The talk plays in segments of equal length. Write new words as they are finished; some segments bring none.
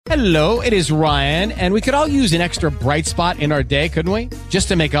Hello, it is Ryan, and we could all use an extra bright spot in our day, couldn't we? Just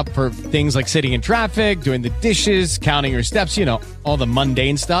to make up for things like sitting in traffic, doing the dishes, counting your steps, you know, all the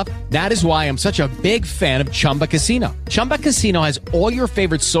mundane stuff. That is why I'm such a big fan of Chumba Casino. Chumba Casino has all your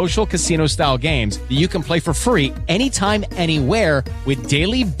favorite social casino-style games that you can play for free anytime, anywhere with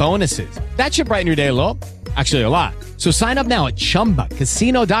daily bonuses. That should brighten your day a little. Actually, a lot. So sign up now at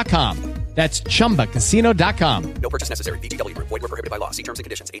ChumbaCasino.com. That's ChumbaCasino.com. No purchase necessary. VGW Group. Void where prohibited by law. See terms and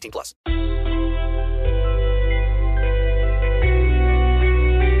conditions. 18+.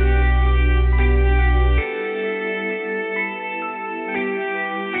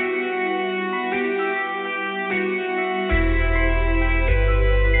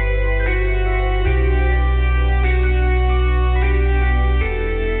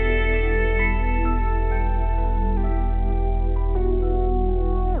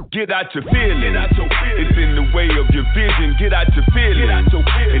 Get out your feelings. It's in the way of your vision. Get out your feelings.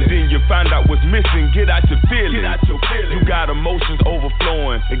 And then you find out what's missing. Get out your feelings. You got emotions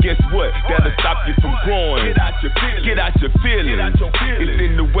overflowing. And guess what? That'll stop you from growing. Get out your feelings. It's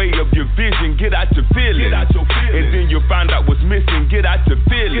in the way of your vision. Get out your feelings. And then you find out what's missing. Get out your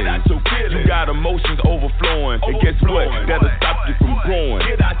feelings. You got emotions overflowing. And guess what? That'll stop you from growing.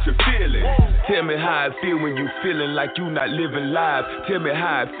 Get out your feelings. Tell me how I feel when you feeling like you not living life. Tell me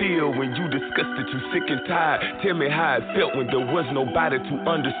how I feel when you disgusted, you sick and tired. Tell me how it felt when there was nobody to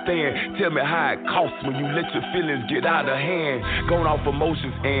understand. Tell me how it costs when you let your feelings get out of hand. Going off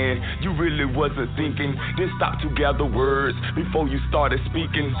emotions and you really wasn't thinking. Then stop to gather words before you started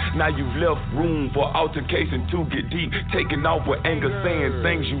speaking. Now you've left room for altercation to get deep. Taking off with anger, saying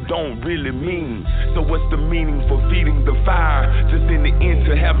things you don't really mean. So what's the meaning for feeding the fire? Just in the end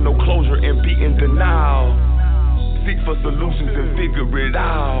to have no closure and be in denial. Seek for solutions and figure it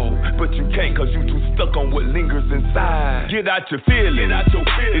out. But you can't cause you too stuck on what lingers inside. Get out your feelings.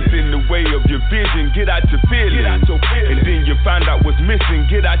 It's in the way of your vision. Get out your feelings. And then you find out what's missing.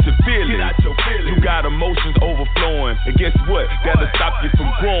 Get out your feelings. You got emotions overflowing. And guess what? That'll stop you from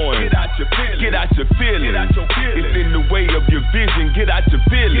growing. Get out your feelings. It's in the way of your vision. Get out your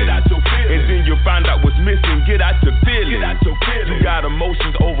feelings. And then you find out what's missing. Get out your feelings. You got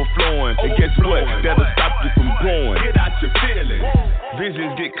emotions overflowing. And guess what? That'll stop you from growing. Get out your feelings.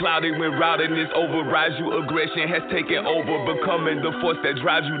 Visions get cloudy when rowdiness overrides you. Aggression has taken over, becoming the force that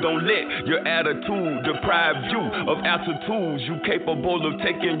drives you. Don't let your attitude deprive you of altitudes you capable of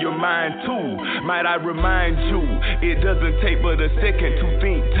taking your mind to. Might I remind you, it doesn't take but a second to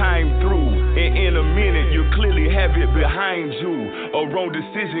think time through. And in a minute, you clearly have it behind you. A wrong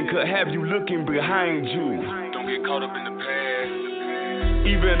decision could have you looking behind you. Don't get caught up in the past.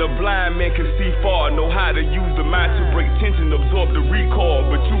 Even a blind man can see far, know how to use the mind to break tension, absorb the recall.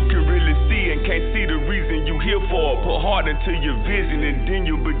 But you can really see and can't see the reason you here for. Put heart into your vision and then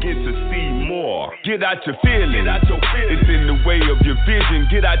you begin to see more. Get out your feelings. It's in the way of your vision.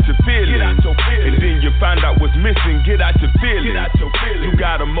 Get out your feelings. And then you find out what's missing. Get out your feelings. You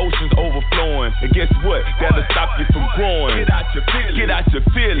got emotions overflowing. And guess what? That'll stop you from growing. Get out your feelings.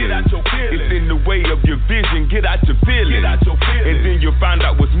 It's in the way of your vision. Get out your feelings. And then you find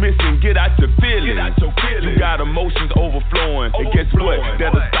out what's missing. Get out your feelings. You got emotions overflowing. And guess what?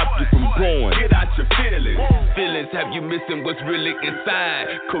 That'll stop you from growing. Get out your feelings. Feelings have you missing what's really inside.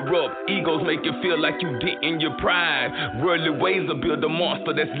 Corrupt egos make you feel like you getting your pride. Worldly ways will build a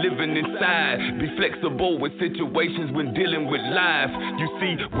monster that's living inside. Be flexible with situations when dealing with life. You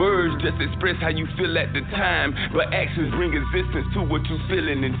see, words just express how you feel at the time, but actions bring existence to what you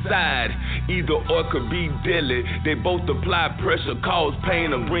feeling inside. Either or could be deadly. They both apply pressure, cause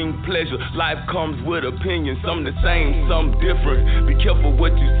pain or bring pleasure. Life comes with opinions, some the same, some different. Be careful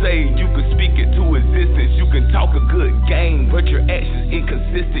what you say, you can speak it to existence. You can talk a good game, but your actions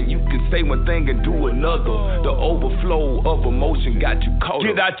inconsistent. You can say one thing and do another. The overflow of emotion got you caught up.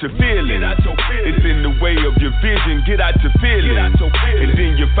 Get out your feelings. It's in the way of your vision. Get out your feelings. And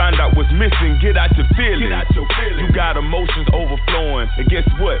then you find out what's missing. Get out your feelings. You got emotions overflowing. And guess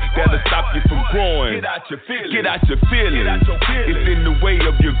what? That'll stop you from growing. Get out your feelings. It's in the way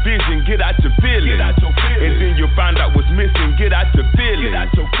of your vision. Get out your feelings. And then you find out what's missing. Get out your feelings.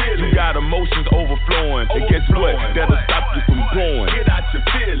 You got emotions overflowing. And guess what? That'll stop you from growing. Get out your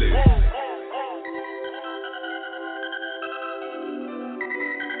feelings.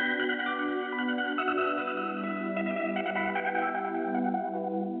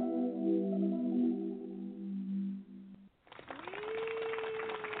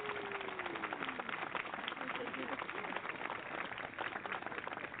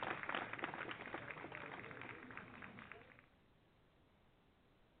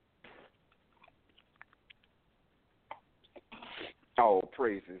 Oh,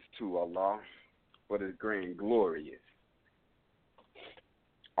 praises to Allah for this great and glorious.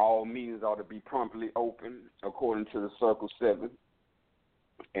 All meetings ought to be promptly open according to the Circle 7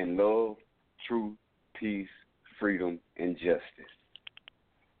 in love, truth, peace, freedom, and justice.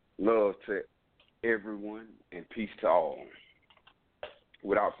 Love to everyone and peace to all.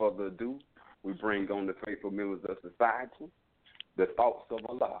 Without further ado, we bring on the faithful members of society, the thoughts of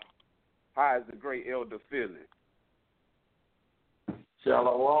Allah. How is the great elder feeling?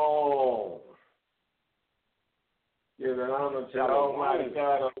 Shalom. Give an honor to the Almighty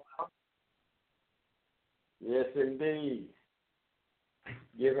God. Yes, indeed.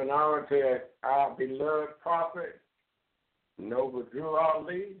 Give an honor to our beloved prophet, Noble Drew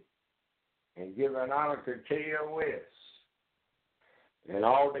Ali, and give an honor to KOS and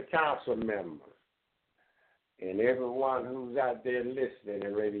all the council members and everyone who's out there listening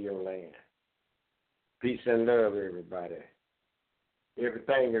in Radio Land. Peace and love, everybody.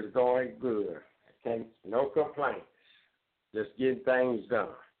 Everything is going good. No complaints. Just getting things done.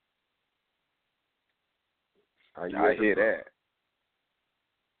 I hear that.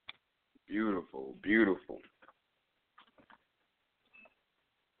 Beautiful, beautiful.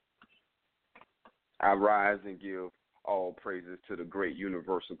 I rise and give all praises to the great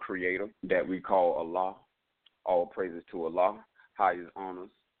universal creator that we call Allah. All praises to Allah. Highest honors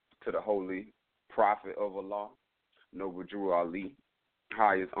to the holy prophet of Allah, Noble Drew Ali.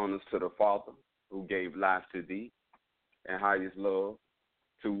 Highest honors to the Father who gave life to thee. And highest love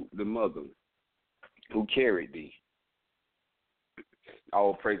to the mother who carried thee.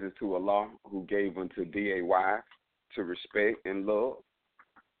 All praises to Allah who gave unto thee a wife to respect and love.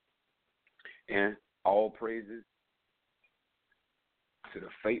 And all praises to the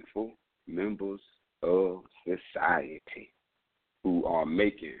faithful members of society who are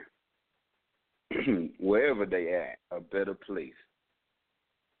making wherever they at a better place.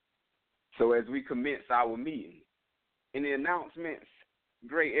 So as we commence our meeting, any announcements,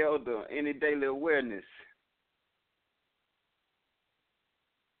 great elder, any daily awareness?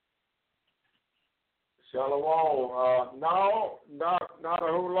 Shalom. No, not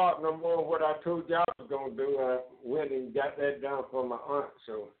a whole lot no more. What I told y'all I was going to do, I went and got that done for my aunt.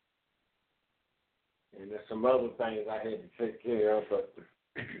 So, and there's some other things I had to take care of, but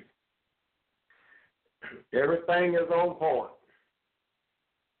everything is on point.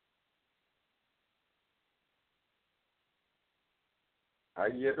 I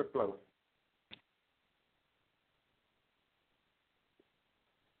get the flow.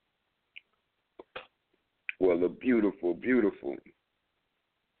 Well, a beautiful, beautiful.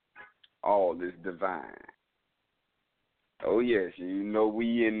 All is divine. Oh, yes, you know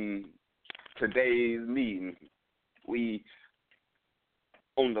we in today's meeting, we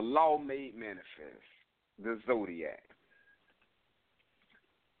on the law made manifest, the Zodiac.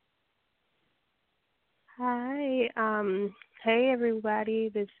 Hi, hey everybody,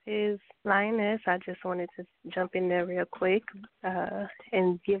 this is Lioness. I just wanted to jump in there real quick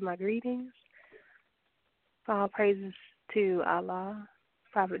and give my greetings. All praises to Allah,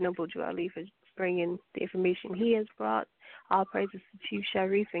 Prophet Noble Drew Ali for bringing the information he has brought. All praises to Chief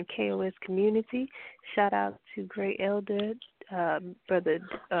Sharif and KOS Kommunity. Shout out to Great Elder,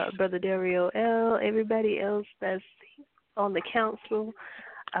 Brother Dario L., everybody else that's on the council.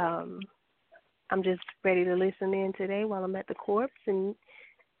 I'm just ready to listen in today while I'm at the corpse, and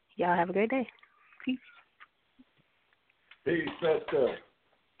y'all have a great day. Peace. Peace, sister.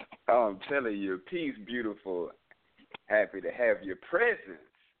 I'm telling you, peace, beautiful. Happy to have your presence.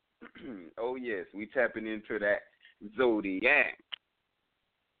 Oh, yes, we tapping into that Zodiac.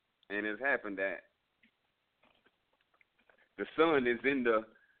 And it's happened that the sun is in the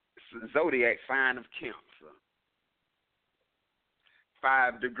Zodiac sign of Cancer.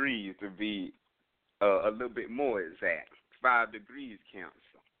 5 degrees to be a little bit more exact. 5 degrees Cancer.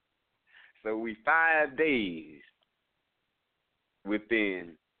 So we 5 days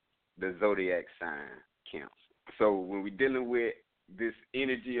within the Zodiac sign Cancer. So when we're dealing with this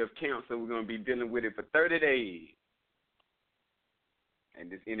energy of Cancer, we're going to be dealing with it for 30 days. And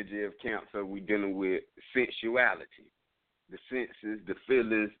this energy of Cancer, we're dealing with sensuality. The senses, the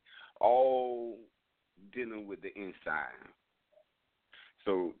feelings, all dealing with the inside.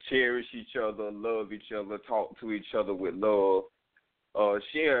 So cherish each other, love each other, talk to each other with love,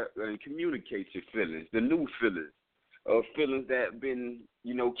 share and communicate your feelings, the new feelings, feelings that have been,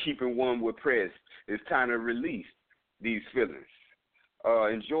 keeping one repressed. It's time to release these feelings.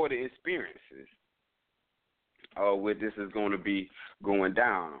 Enjoy the experiences. Where this is going to be going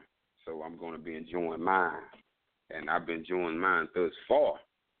down. So I'm going to be enjoying mine. And I've been enjoying mine thus far.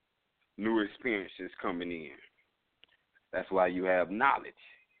 New experiences coming in. That's why you have knowledge.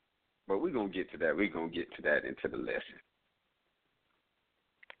 But we're going to get to that. We're going to get to that into the lesson.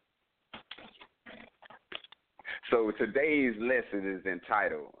 So today's lesson is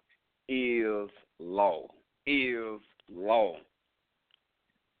entitled, Is Law. Is Law.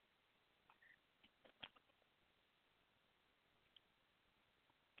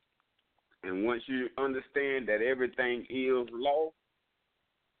 And once you understand that everything is law,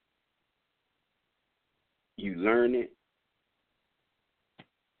 you learn it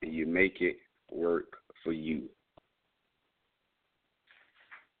and you make it work for you.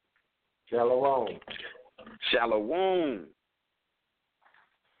 Shalom. Shalom.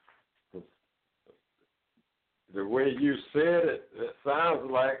 The way you said it, it sounds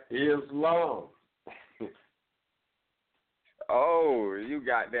like Islam. Oh, you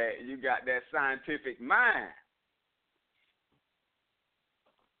got that scientific mind.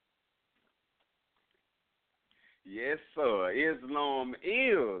 Yes, sir. Islam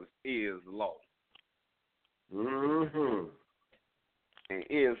is law. Mm-hmm. And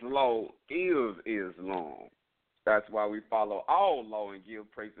Islam is Islam. That's why we follow all law and give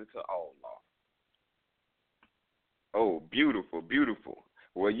praises to all law. Oh, beautiful, beautiful.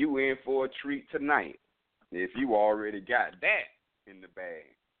 Well, you in for a treat tonight if you already got that in the bag.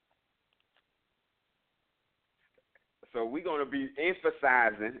 So we're going to be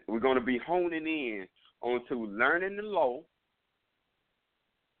emphasizing, we're going to be honing in onto learning the law.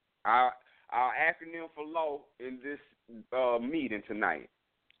 Our acronym for law in this meeting tonight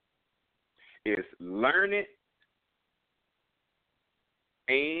is learn it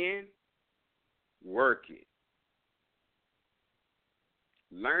and work it.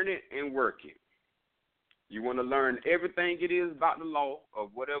 Learn it and work it. You want to learn everything it is about the law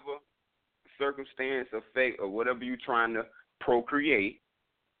of whatever circumstance, effect, or whatever you're trying to procreate.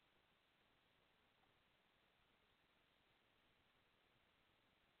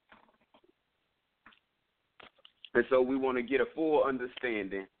 And so we want to get a full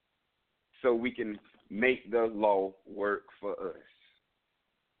understanding so we can make the law work for us.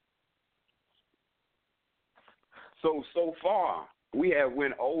 So far, we have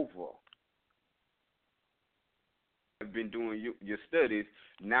went over, have been doing your studies.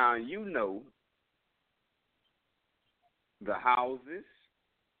 Now you know the houses,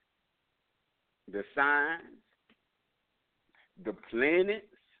 the signs, the planets,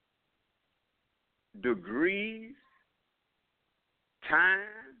 degrees, time.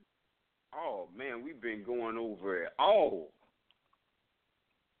 Oh, man, we've been going over it all.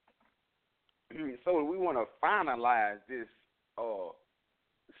 So we want to finalize this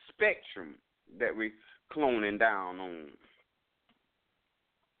spectrum that we're cloning down on.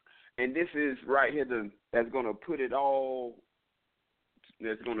 And this is right here that's going to put it all,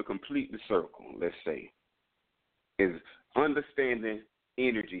 that's going to complete the circle, let's say, is understanding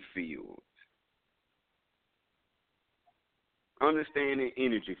energy fields. Understanding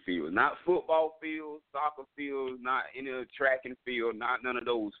energy fields, not football fields, soccer fields, not any track and field, not none of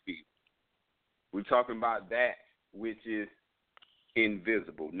those fields. We're talking about that which is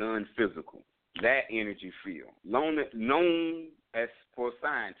invisible, non-physical, that energy field, known as for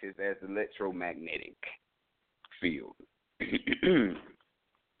scientists as electromagnetic field.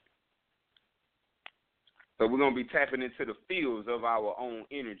 So we're going to be tapping into the fields of our own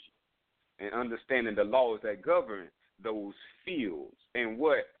energy and understanding the laws that govern those fields and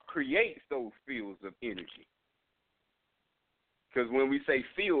what creates those fields of energy. Because when we say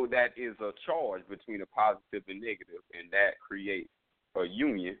field, that is a charge between a positive and negative, and that creates a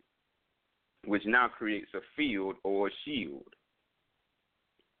union, which now creates a field or a shield.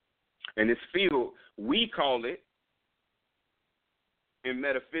 And this field, we call it, in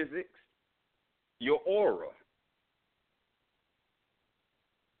metaphysics, your aura.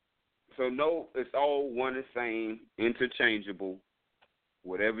 So no, it's all one and same, interchangeable.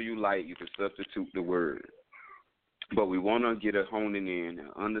 Whatever you like, you can substitute the word. But we want to get a honing in,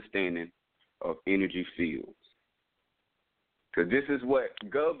 an understanding of energy fields. Because this is what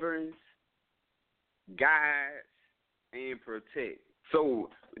governs, guides, and protects. So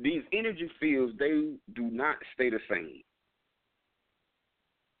these energy fields, they do not stay the same.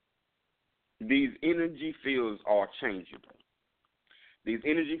 These energy fields are changeable. These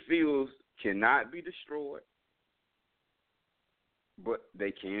energy fields cannot be destroyed, but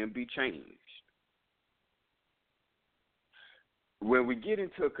they can be changed. When we get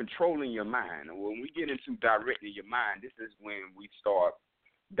into controlling your mind, or when we get into directing your mind, this is when we start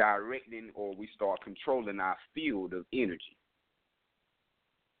directing or we start controlling our field of energy.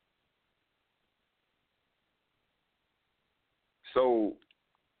 So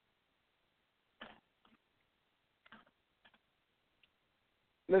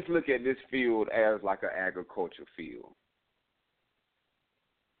let's look at this field as like an agriculture field.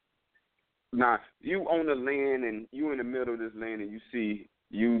 Now, you own the land and you in the middle of this land and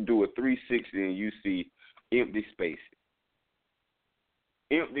you do a 360 and you see empty spaces.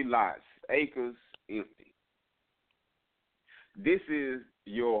 Empty lots, acres, empty. This is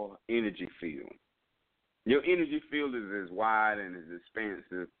your energy field. Your energy field is as wide and as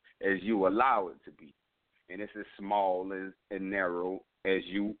expansive as you allow it to be. And it's as small and narrow as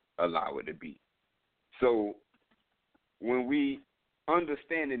you allow it to be. So when we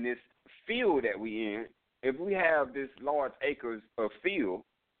understanding this field that we in, if we have this large acres of field,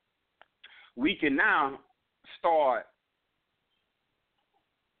 we can now start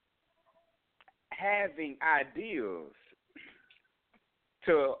having ideas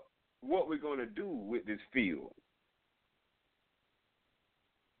to what we're going to do with this field.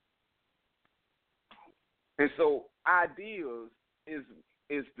 And so ideas is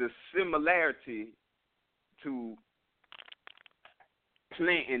the similarity to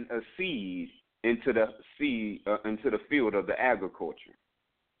planting a seed into the field of the agriculture.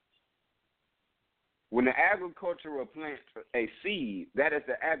 When the agricultural plants a seed, that is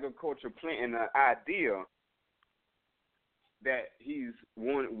the agriculture planting an idea that he's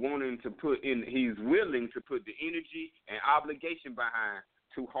willing to put the energy and obligation behind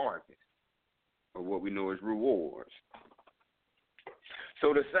to harvest, or what we know as rewards.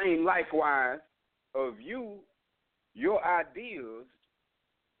 So the same likewise of you, your ideas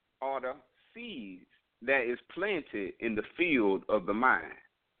are the seeds that is planted in the field of the mind.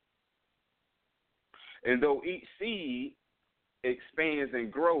 And though each seed expands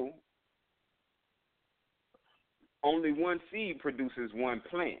and grows, only one seed produces one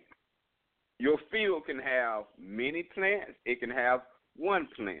plant. Your field can have many plants. It can have one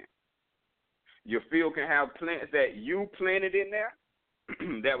plant. Your field can have plants that you planted in there,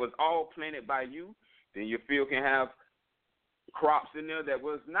 that was all planted by you. Then your field can have crops in there that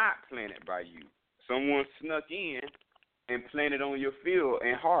was not planted by you. Someone snuck in and planted on your field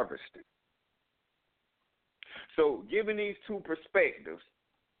and harvested. So given these two perspectives,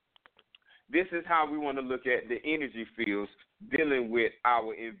 this is how we want to look at the energy fields dealing with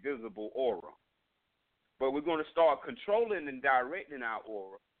our invisible aura. But we're going to start controlling and directing our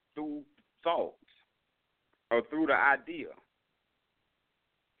aura through thoughts or through the idea.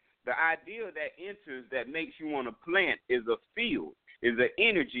 The idea that enters that makes you want to plant is a field, is an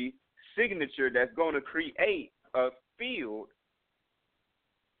energy signature that's going to create a field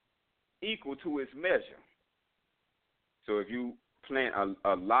equal to its measure. So if you plant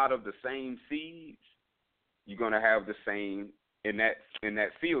a lot of the same seeds, you're going to have the same in that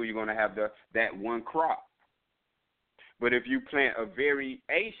field. You're going to have that one crop. But if you plant a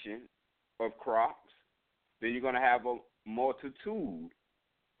variation of crops, then you're going to have a multitude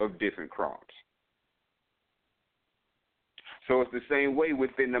of different crops. So it's the same way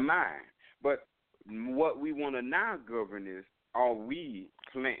within the mind. But what we want to now govern is, are we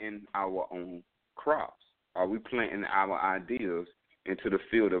planting our own crops? Are we planting our ideas into the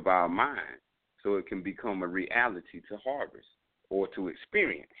field of our mind so it can become a reality to harvest or to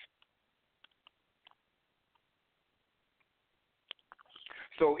experience?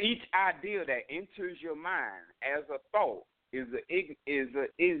 So each idea that enters your mind as a thought is an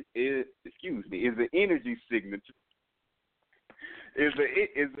energy signature. Is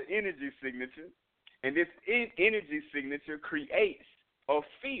an energy signature, and this energy signature creates a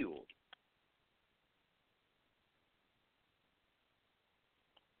field.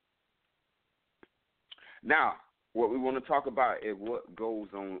 Now, what we want to talk about is what goes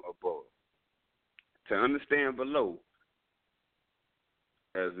on above. To understand below,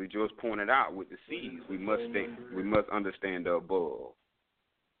 as we just pointed out with the seeds, we must understand the above.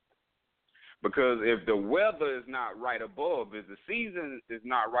 Because if the weather is not right above, if the season is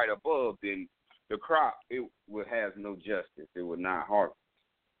not right above, then the crop, it will have no justice. It will not harvest.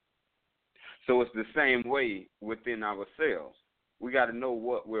 So it's the same way within ourselves. We got to know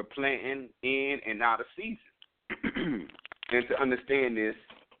what we're planting in and out of season. And to understand this,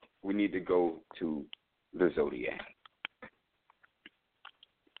 we need to go to the Zodiac.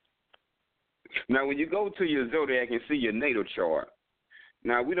 Now, when you go to your Zodiac and see your natal chart,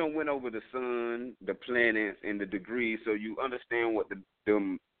 now we done went over the sun, the planets, and the degrees, so you understand what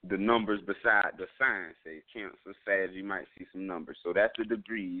the numbers beside the signs say. Cancer, Sag, you might see some numbers. So that's the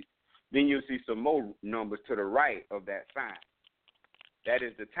degrees. Then you'll see some more numbers to the right of that sign. That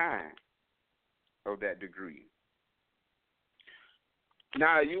is the time of that degree.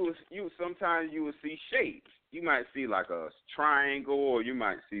 Now, you sometimes you will see shapes. You might see like a triangle, or you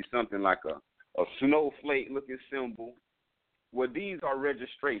might see something like a snowflake-looking symbol. Well, these are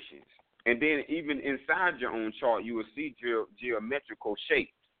registrations. And then even inside your own chart, you will see geometrical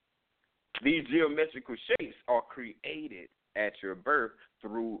shapes. These geometrical shapes are created at your birth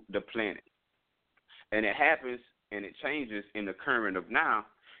through the planet. And it happens and it changes in the current of now,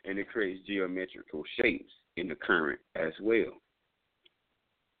 and it creates geometrical shapes in the current as well.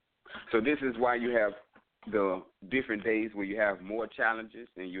 So this is why you have the different days where you have more challenges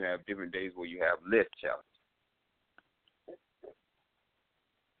and you have different days where you have less challenges.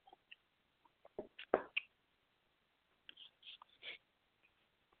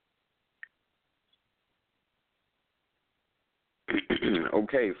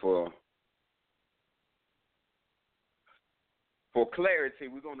 Okay, for clarity,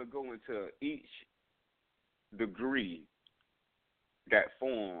 we're going to go into each degree that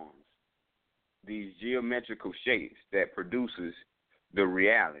forms these geometrical shapes that produces the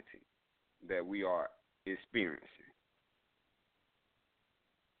reality that we are experiencing.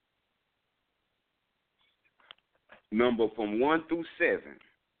 Number from 1 through 7.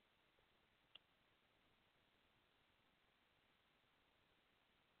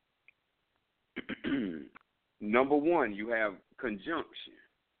 Number 1, you have conjunction.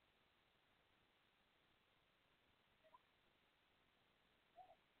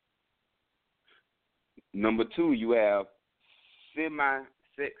 Number 2, you have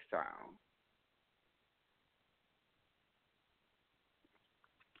semi-sextile.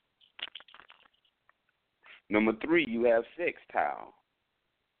 Number 3, you have sextile.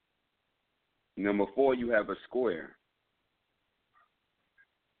 Number 4, you have a square.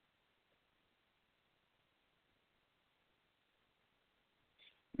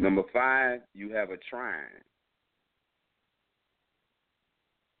 Number 5, you have a trine.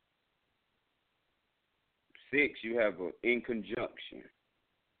 Six, you have an in conjunction.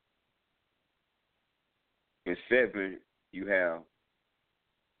 And 7, you have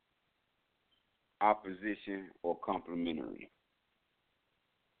opposition or complementary.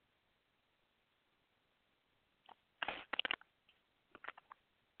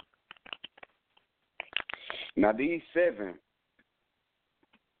 Now these 7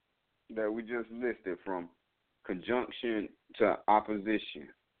 that we just listed, from conjunction to opposition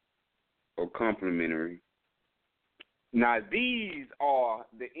or complementary, now these are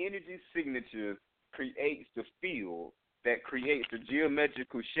the energy signatures creates the field that creates the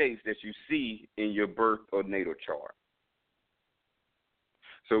geometrical shapes that you see in your birth or natal chart.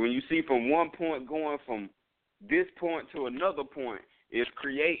 So when you see from one point going from this point to another point, it's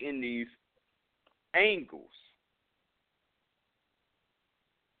creating these angles.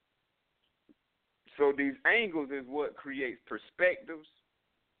 So these angles is what creates perspectives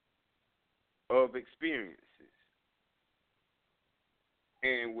of experiences.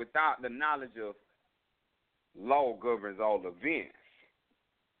 And without the knowledge of law governs all events,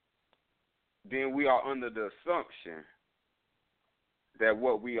 then we are under the assumption that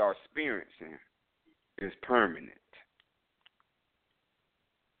what we are experiencing is permanent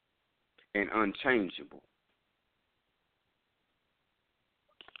and unchangeable.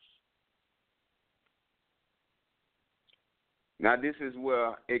 Now, this is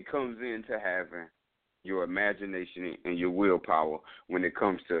where it comes into having your imagination and your willpower when it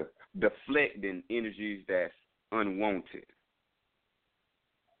comes to deflecting energies that's unwanted.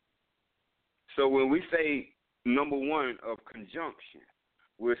 So when we say number 1 of conjunction,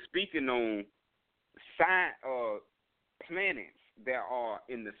 we're speaking on planets that are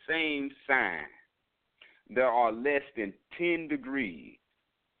in the same sign. There are less than 10 degrees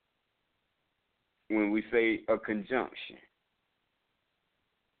when we say a conjunction.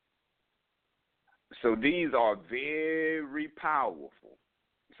 So these are very powerful.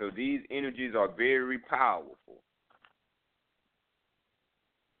 So these energies are very powerful.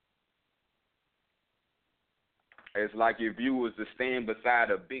 It's like if you was to stand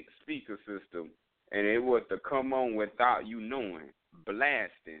beside a big speaker system and it was to come on without you knowing,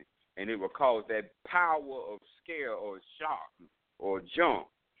 blasting, and it would cause that power of scare or shock or jump.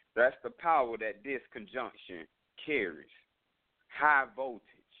 That's the power that this conjunction carries. High voltage.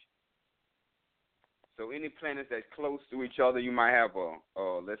 So any planets that's close to each other, you might have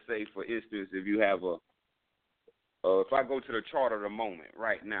let's say, for instance, if you have if I go to the chart of the moment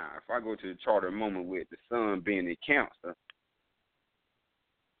right now, if I go to the chart of the moment with the sun being in Cancer,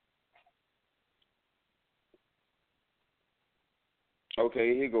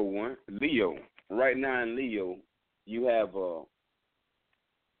 okay, here go one. Leo. Right now in Leo, you have a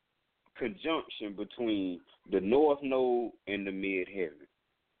conjunction between the North Node and the Midheaven.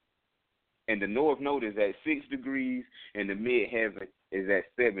 And the North Node is at 6 degrees, and the Midheaven is at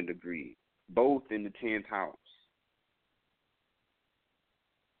 7 degrees, both in the 10th house.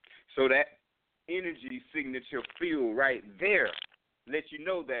 So that energy signature field right there lets you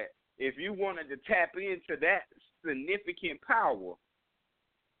know that if you wanted to tap into that significant power,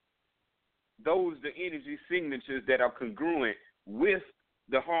 those are the energy signatures that are congruent with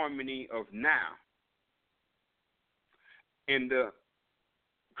the harmony of now. And the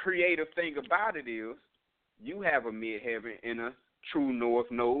creative thing about it is you have a midheaven and a true north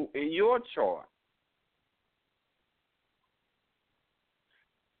node in your chart.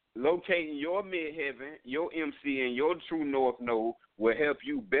 Locating your midheaven, your MC, and your true north node will help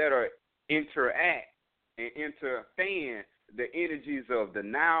you better interact and interfan the energies of the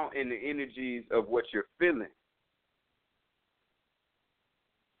now and the energies of what you're feeling.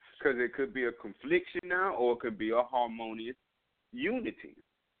 Because it could be a confliction now, or it could be a harmonious unity.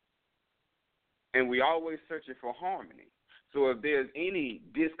 And we always searching for harmony. So if there's any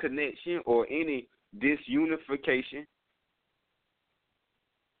disconnection or any disunification,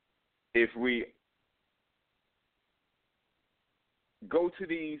 if we go to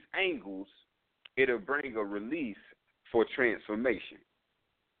these angles, it'll bring a release for transformation.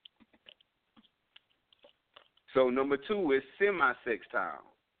 So number 2 is semi-sextile.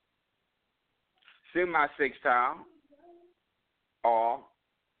 Semi-sextile are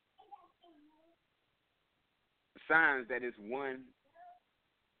signs that is one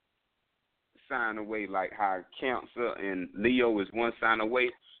sign away, like how Cancer and Leo is one sign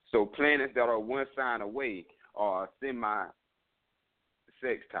away. So planets that are one sign away are semi-sextile.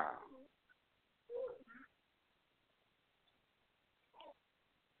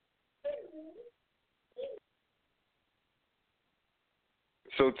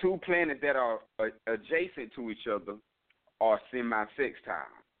 So 2 planets that are adjacent to each other are semi-sextile.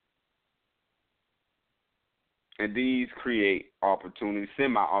 And these create opportunities,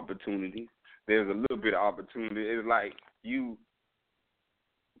 semi-opportunities. There's a little bit of opportunity. It's like you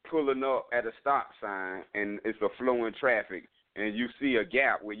pulling up at a stop sign and it's a flowing traffic and you see a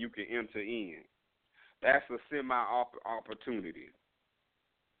gap where you can enter in. That's a semi-opportunity.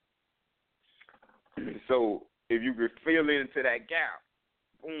 So if you could fill into that gap,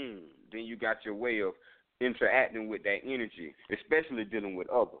 boom, then you got your way of interacting with that energy, especially dealing with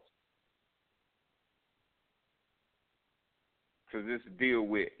others. Because this deals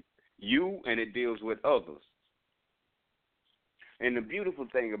with you and it deals with others. And the beautiful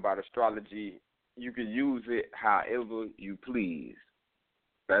thing about astrology, you can use it however you please.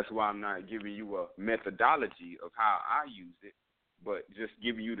 That's why I'm not giving you a methodology of how I use it, but just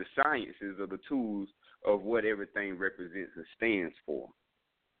giving you the sciences or the tools of what everything represents and stands for.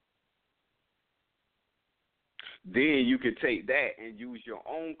 Then you can take that and use your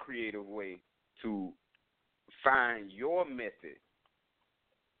own creative way to find your method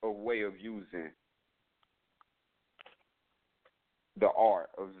of way of using the art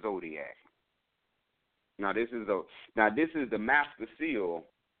of Zodiac. Now this is the master seal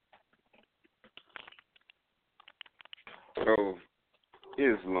of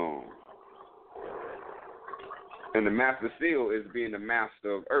Islam. And the master seal is being the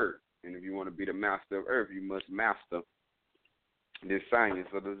master of earth. And if you want to be the master of earth, you must master this science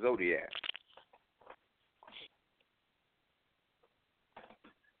of the Zodiac.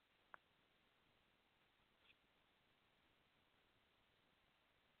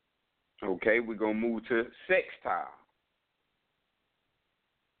 Okay, we're going to move to sextile.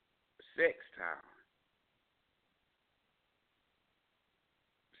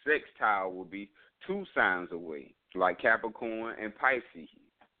 Sextile will be 2 signs away, like Capricorn and Pisces,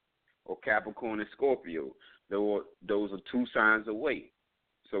 or Capricorn and Scorpio. Those are 2 signs away.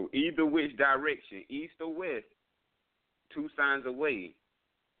 So either which direction, east or west, 2 signs away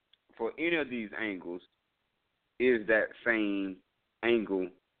for any of these angles is that same angle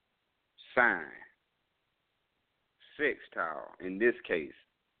sign. Sextile in this case.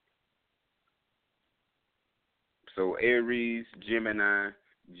 So Aries, Gemini,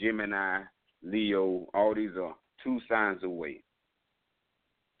 Leo, all these are 2 signs away.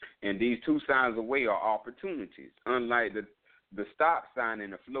 And these 2 signs away are opportunities. Unlike the stop sign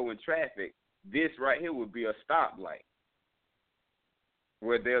and the flow in traffic, this right here would be a stoplight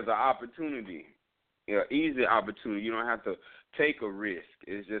where there's an opportunity, an easy opportunity. You don't have to take a risk.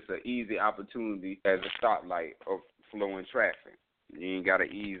 It's just an easy opportunity as a stoplight of flowing traffic. You ain't got to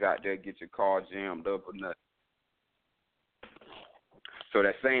ease out there, get your car jammed up or nothing. So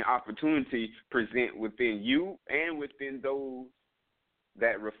that same opportunity present within you and within those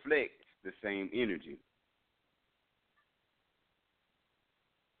that reflect the same energy.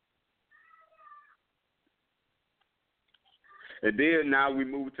 And then now we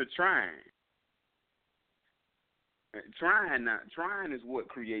move to trine. Trine is what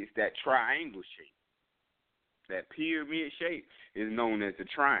creates that triangle shape. That pyramid shape is known as the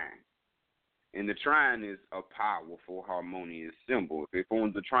trine. And the trine is a powerful, harmonious symbol. If it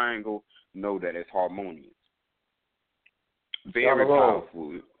forms a triangle, know that it's harmonious. Very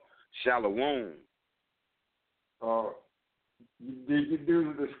powerful. Shalom. Did you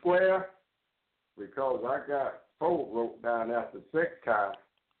do the square? Because I got 4 wrote down after sextile.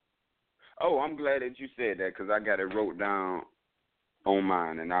 Oh, I'm glad that you said that because I got it wrote down on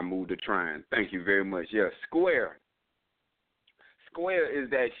mine and I moved the trine. Thank you very much. Yeah, square. Square is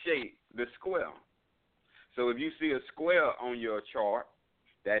that shape, the square. So if you see a square on your chart,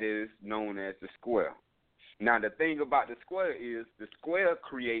 that is known as the square. Now, the thing about the square is the square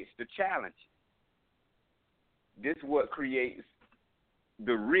creates the challenge. This is what creates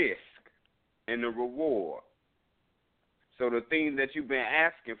the risk and the reward. So the things that you've been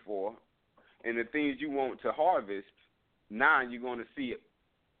asking for and the things you want to harvest, now you're going to see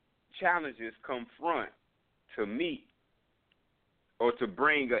challenges confront to meet or to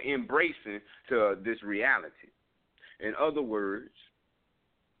bring an embracing to this reality. In other words,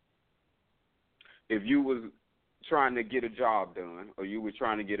 if you was trying to get a job done or you were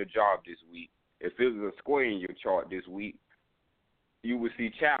trying to get a job this week, if it was a square in your chart this week, you would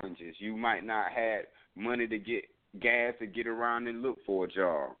see challenges. You might not have money to get gas to get around and look for a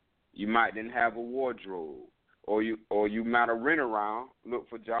job. You might didn't have a wardrobe. Or you might have rent around, look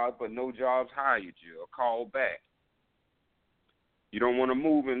for jobs, but no jobs hired you or called back. You don't want to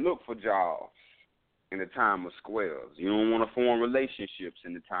move and look for jobs in the time of squares. You don't want to form relationships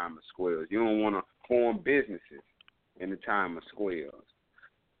in the time of squares. You don't want to form businesses in the time of squares.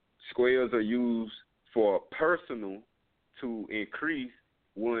 Squares are used for personal to increase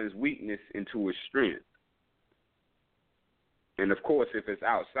one's weakness into a strength. And, of course, if it's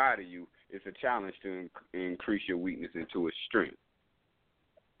outside of you, it's a challenge to increase your weakness into a strength.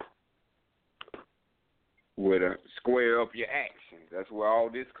 With a square up your actions. That's where all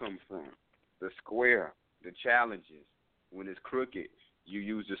this comes from. The square, the challenges. When it's crooked, you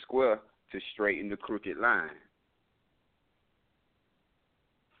use the square to straighten the crooked line.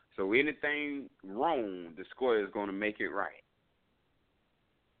 So anything wrong, the square is going to make it right.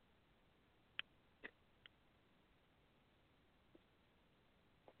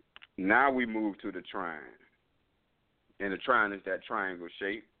 Now we move to the trine. And the trine is that triangle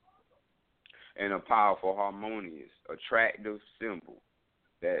shape and a powerful, harmonious, attractive symbol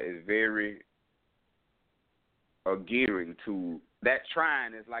that is very gearing to. That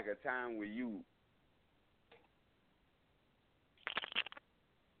trine is like a time where you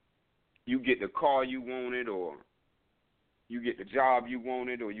get the car you wanted, or you get the job you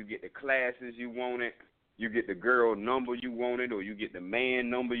wanted, or you get the classes you wanted, you get the girl number you wanted, or you get the man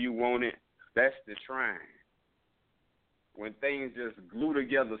number you wanted. That's the trine. When things just glue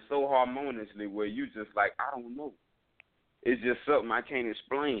together so harmoniously where you just like, I don't know. It's just something I can't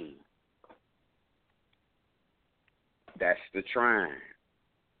explain. That's the trine.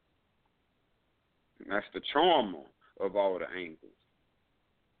 That's the charm of all the angles.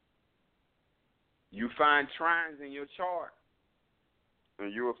 You find trines in your chart,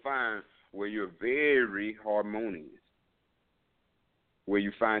 and you will find where you're very harmonious. Where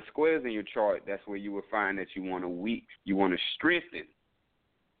you find squares in your chart, that's where you will find that you want to strengthen.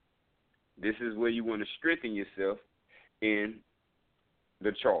 This is where you want to strengthen yourself in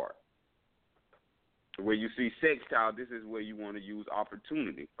the chart. Where you see sextile, this is where you want to use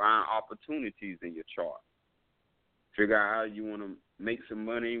opportunity. Find opportunities in your chart. Figure out how you want to make some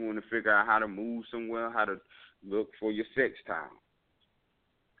money. You want to figure out how to move somewhere, how to look for your sextile.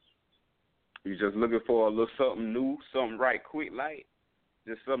 You're just looking for a little something new, something right quick like.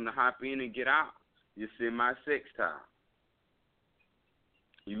 Just something to hop in and get out. You see my sextile.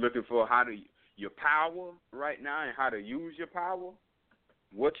 You're looking for your power right now and how to use your power.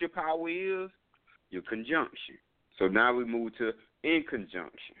 What your power is, your conjunction. So now we move to in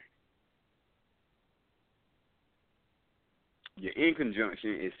conjunction. Your in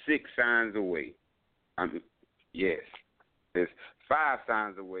conjunction is 6 signs away. Yes, it's 5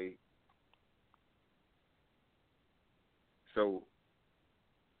 signs away. So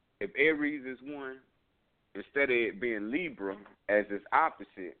if Aries is 1, instead of it being Libra as its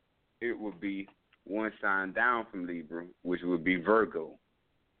opposite, it would be 1 sign down from Libra, which would be Virgo.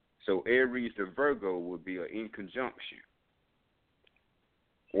 So Aries to Virgo would be an in conjunction.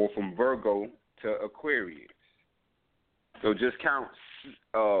 Or from Virgo to Aquarius. So just count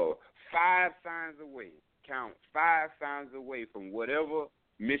 5 signs away. Count 5 signs away from whatever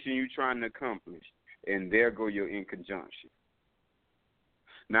mission you're trying to accomplish. And there go your in conjunction.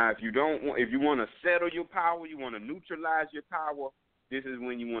 Now, if you want to settle your power, you want to neutralize your power, this is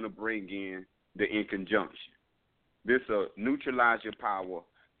when you want to bring in the in conjunction. This will neutralize your power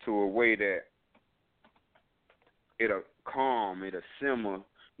to a way that it'll calm, it'll simmer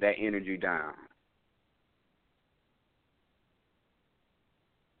that energy down.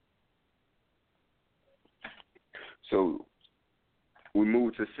 So we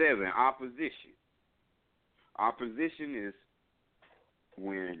move to 7, opposition. Opposition is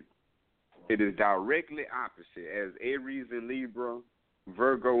when it is directly opposite, as Aries and Libra,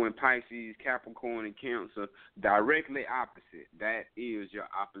 Virgo and Pisces, Capricorn and Cancer, directly opposite. That is your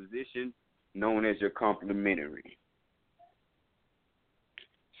opposition, known as your complementary.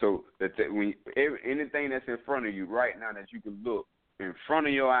 So anything that's in front of you right now that you can look in front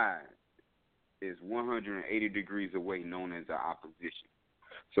of your eyes is 180 degrees away, known as the opposition.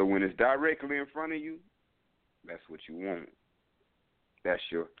 So when it's directly in front of you, that's what you want. That's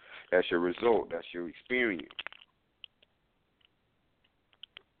your result. That's your experience.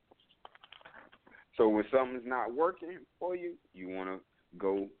 So when something's not working for you, you want to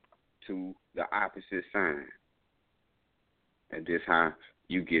go to the opposite sign. And this how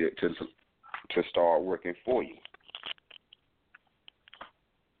you get it to start working for you.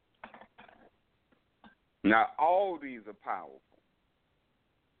 Now, all these are powerful.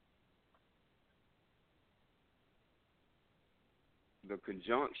 The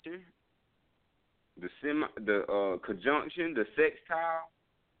conjunction, the conjunction, the sextile,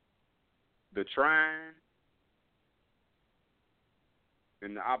 the trine,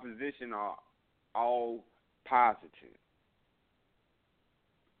 and the opposition are all positive.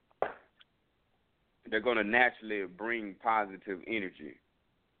 They're going to naturally bring positive energy.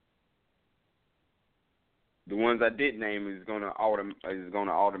 The ones I did name is going to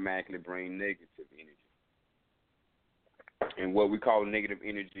automatically bring negative energy. And what we call negative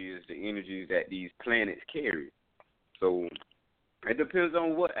energy is the energy that these planets carry. So it depends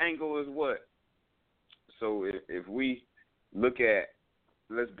on what angle is what. So if we look at,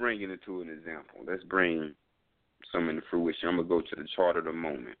 let's bring it into an example. Let's bring some into fruition. I'm going to go to the chart of the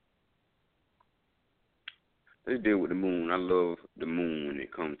moment. Let's deal with the moon. I love the moon when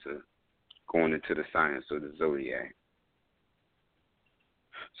it comes to going into the science of the Zodiac.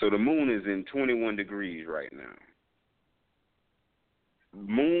 So the moon is in 21 degrees right now.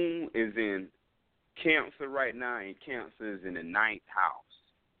 Moon is in Cancer right now, and Cancer is in the 9th house.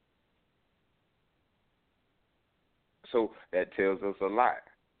 So that tells us a lot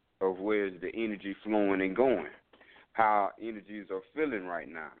of where's the energy flowing and going, how energies are feeling right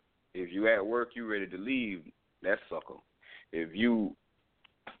now. If you at work, you ready to leave, that sucker. If you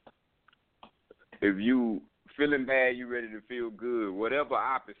feeling bad, you ready to feel good. Whatever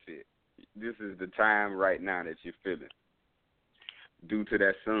opposite, this is the time right now that you're feeling. Due to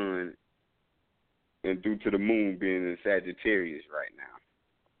that sun and due to the moon being in Sagittarius right now.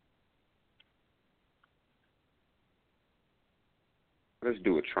 Let's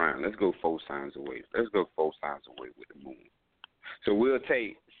do a trine. Let's go 4 signs away. Let's go 4 signs away with the moon. So we'll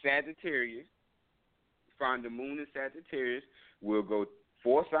take Sagittarius, find the moon in Sagittarius. We'll go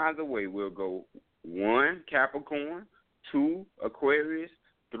 4 signs away. We'll go 1, Capricorn, 2, Aquarius,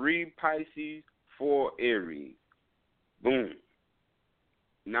 3, Pisces, 4, Aries. Boom.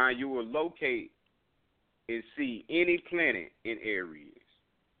 Now you will locate and see any planet in Aries.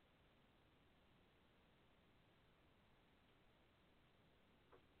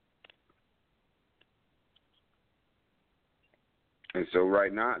 And so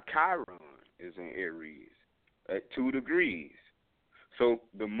right now, Chiron is in Aries at 2 degrees. So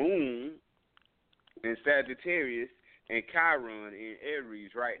the moon in Sagittarius and Chiron in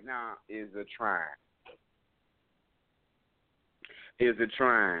Aries right now is a trine. Is a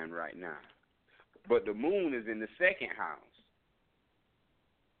trine right now. But the moon is in the 2nd house.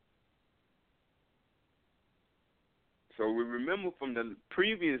 So we remember from the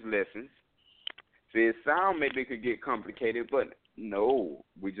previous lessons, said sound maybe could get complicated, but no.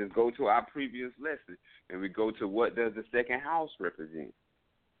 We just go to our previous lesson and we go to what does the 2nd house represent.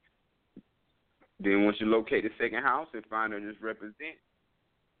 Then once you locate the 2nd house and find what it represents,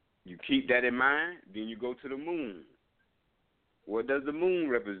 you keep that in mind, then you go to the moon. What does the moon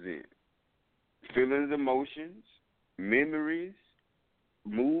represent? Feelings, emotions, memories,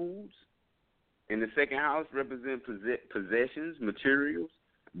 moods. And the 2nd house represents possessions, materials,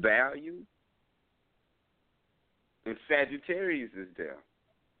 value. And Sagittarius is there,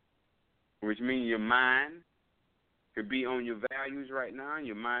 which means your mind could be on your values right now.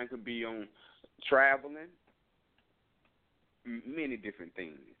 Your mind could be on traveling, many different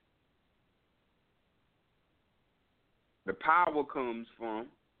things. The power comes from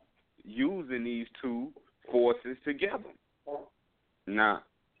using these two forces together. Now,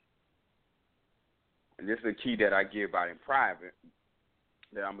 this is a key that I give out in private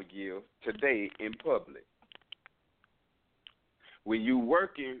that I'm going to give today in public. When you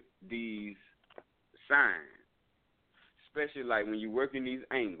working these signs, especially like when you working these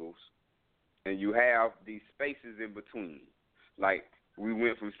angles and you have these spaces in between, like we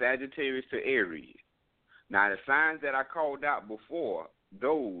went from Sagittarius to Aries. Now, the signs that I called out before,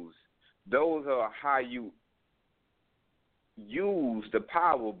 those are how you use the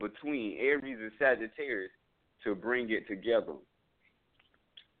power between Aries and Sagittarius to bring it together.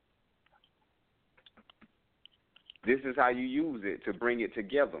 This is how you use it to bring it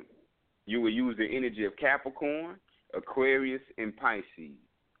together. You will use the energy of Capricorn, Aquarius, and Pisces.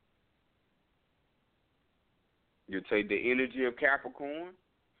 You take the energy of Capricorn,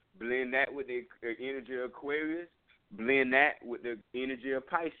 blend that with the energy of Aquarius, blend that with the energy of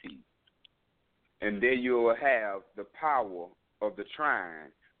Pisces. And then you'll have the power of the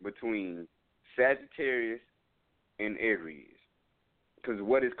trine between Sagittarius and Aries. Because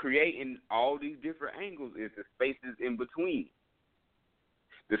what is creating all these different angles is the spaces in between.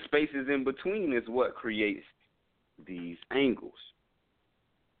 The spaces in between is what creates these angles.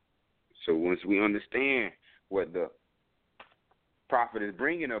 So once we understand what the prophet is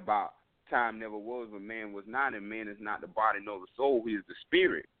bringing about, time never was when man was not, and man is not the body nor the soul, he is the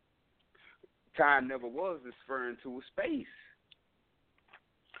spirit. Time never was referring to a space.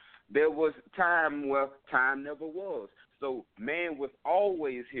 There was time where time never was. So man was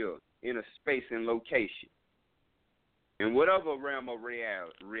always here in a space and location, in whatever realm of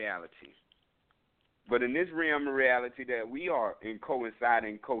reality. But in this realm of reality that we are in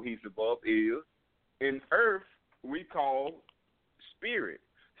coinciding, cohesive of is, in earth, we call spirit.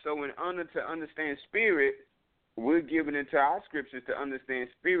 So in order to understand spirit, we're given into our scriptures to understand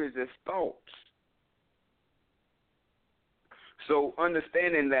spirits as thoughts. So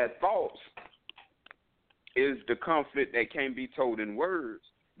understanding that thoughts is the conflict that can't be told in words.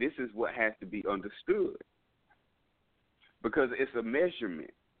 This is what has to be understood. Because it's a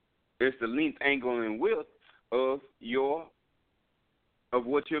measurement. It's the length, angle, and width of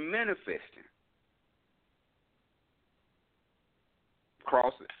what you're manifesting.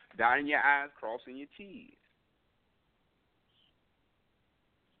 Dotting your I's, crossing your T's.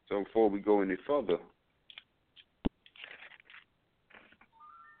 So before we go any further,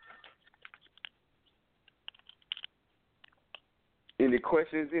 any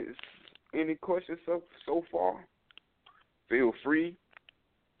questions so far? Feel free.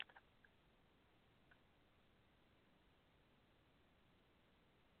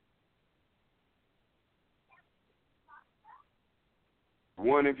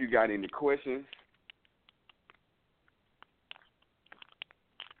 One, if you got any questions.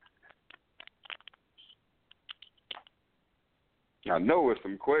 I know it's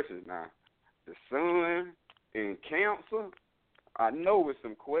some questions now. The sun in Cancer, I know it's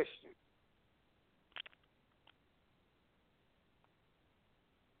some questions.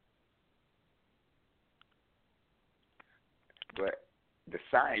 But the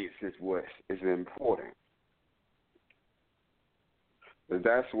science is what is important.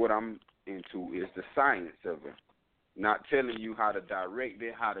 That's what I'm into, is the science of it. Not telling you how to direct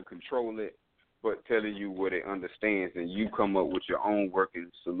it, how to control it, but telling you what it understands, and you come up with your own working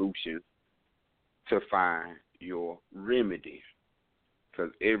solution to find your remedy.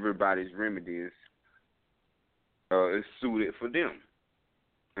 Because everybody's remedy is suited for them.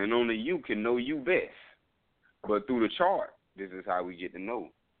 And only you can know you best. But through the chart, this is how we get to know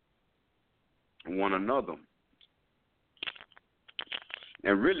one another.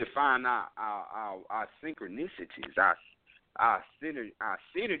 And really find out our synchronicities, our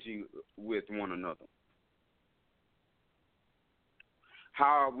synergy with one another.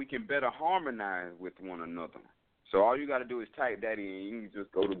 How we can better harmonize with one another. So all you got to do is type that in. You can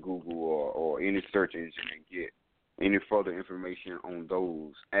just go to Google or any search engine and get any further information on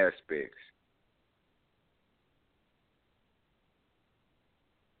those aspects.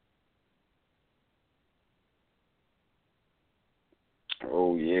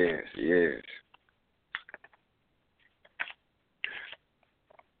 Oh, yes, yes.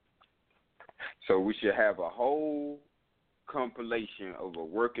 So we should have a whole compilation of the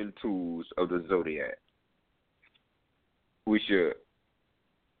working tools of the Zodiac. We should,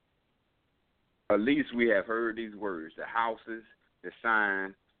 at least we have heard these words: the houses, the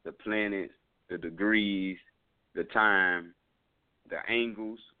signs, the planets, the degrees, the time, the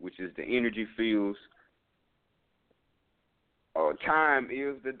angles, which is the energy fields. Time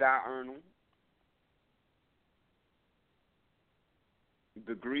is the diurnal.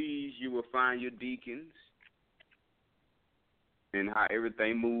 degrees, you will find your deacons and how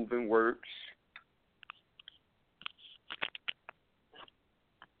everything moves and works.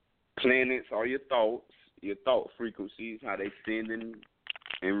 Planets are your thoughts, your thought frequencies, how they sending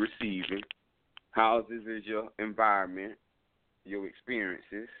and receiving. Houses is your environment, your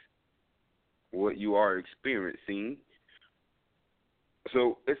experiences, what you are experiencing.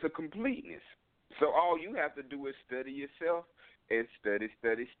 So it's a completeness. So all you have to do is study yourself and study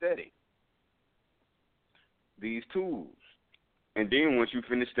these tools. And then once you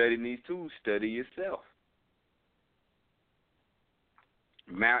finish studying these tools, study yourself.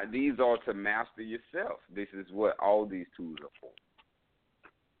 These are to master yourself. This is what all these tools are for.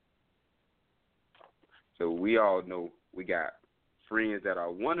 So we all know we got friends that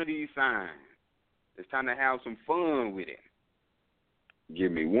are one of these signs. It's time to have some fun with it.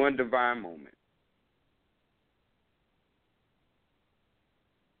 Give me one divine moment.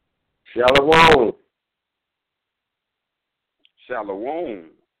 Shalom. Shalom.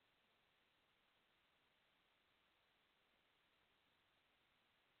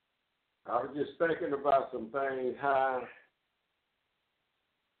 I was just thinking about some things, how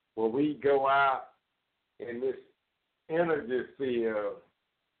when we go out in this energy field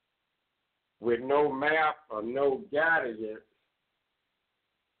with no map or no guidance,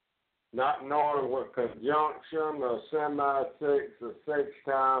 not knowing what conjunction or semi-six or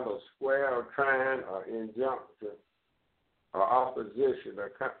sextile or square or trine or injunction or opposition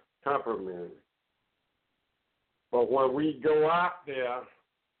or complement. But when we go out there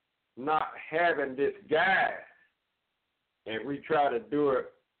not having this guide and we try to do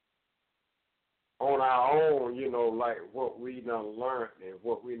it on our own, like what we done learned and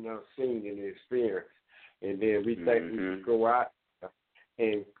what we done seen and experienced, and then we think we can go out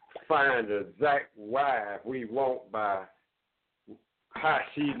and find the exact wife we want by how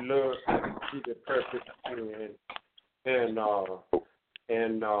she looks, she's the perfect friend, and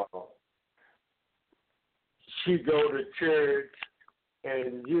she go to church,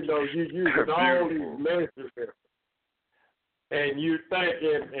 and you using all these measurements, and you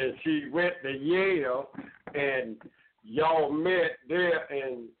thinking, and she went to Yale, and y'all met there,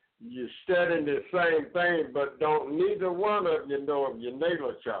 and you're studying the same thing, but don't neither one of you know of your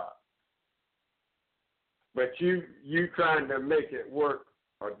natal chart. But you trying to make it work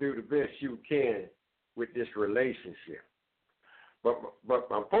or do the best you can with this relationship. But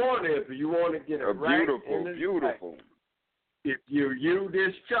my point is, if you want to get it right, beautiful. If you use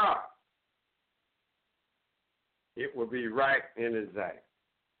this chart, it will be right and exact.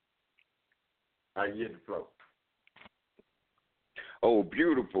 I get the flow. Oh,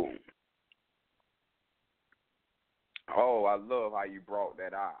 beautiful. Oh, I love how you brought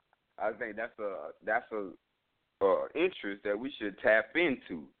that out. I think that's a interest that we should tap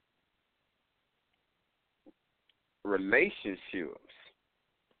into. Relationships.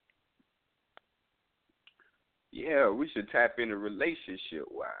 Yeah, we should tap into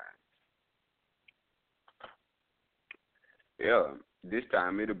relationship-wise. Yeah, this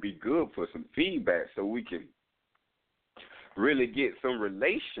time it'll be good for some feedback so we can really get some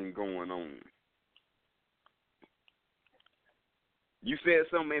relation going on. You said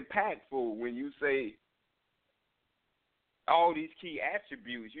something impactful when you say all these key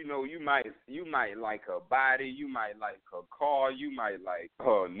attributes. You might like her body, you might like her car, you might like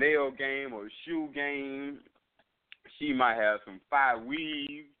her nail game or shoe game. She might have some fire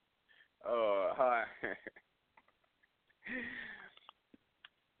weave.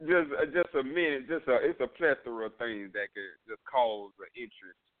 Just a minute. It's a plethora of things that could just cause an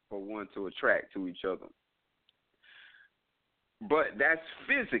interest for one to attract to each other. But that's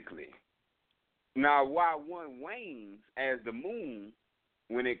physically. Now, why one wanes as the moon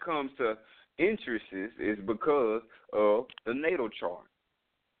when it comes to interests is because of the natal chart.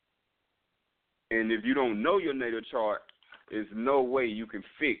 And if you don't know your natal chart, there's no way you can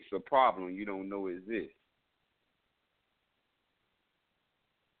fix a problem you don't know exists.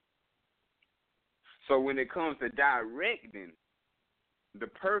 So when it comes to directing the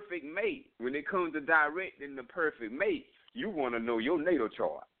perfect mate, you want to know your natal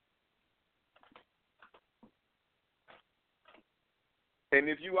chart. And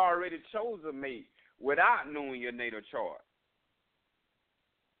if you already chose a mate without knowing your natal chart,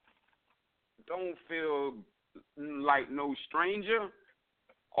 don't feel like no stranger.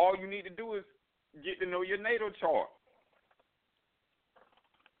 All you need to do is get to know your natal chart.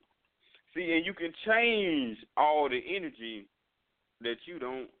 See, and you can change all the energy that you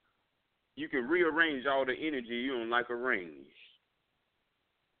can rearrange all the energy you don't like arranged.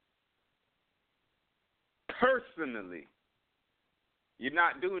 Personally, You're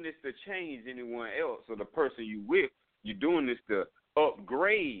not doing this to change anyone else or the person you with. You're doing this to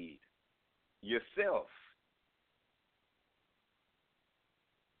upgrade yourself.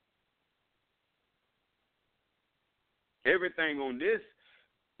 Everything on this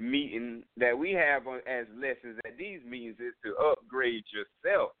meeting that we have as lessons at these meetings is to upgrade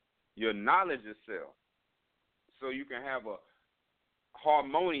yourself, your knowledge of self, so you can have a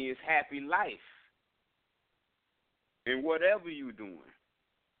harmonious, happy life in whatever you're doing,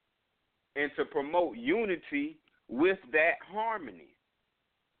 and to promote unity with that harmony.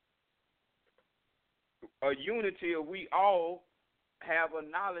 A unity of we all have a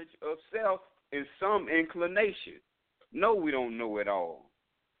knowledge of self in some inclination. No, we don't know it all.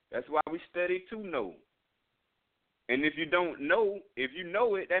 That's why we study to know. And if you don't know, if you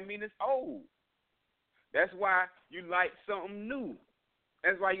know it, that means it's old. That's why you like something new.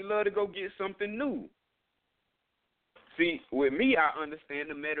 That's why you love to go get something new. See, with me, I understand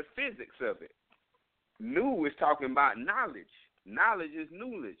the metaphysics of it. New is talking about knowledge. Knowledge is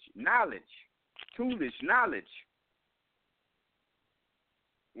knowledge. Knowledge. Toolish knowledge.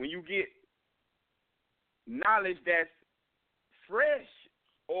 When you get knowledge that's fresh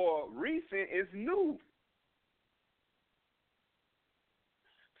or recent, it's new.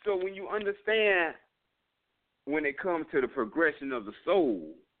 So when you understand, when it comes to the progression of the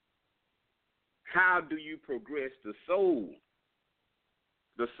soul, how do you progress the soul?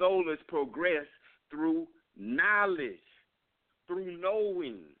 The soul is progressed through knowledge, through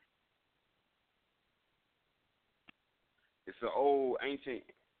knowing. It's an old ancient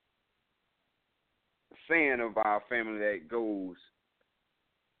saying of our family that goes,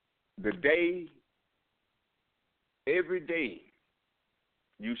 every day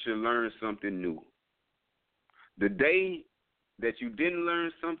you should learn something new. The day that you didn't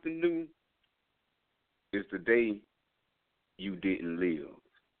learn something new is the day you didn't live.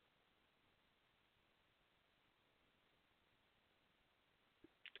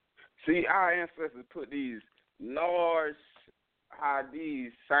 See, our ancestors put these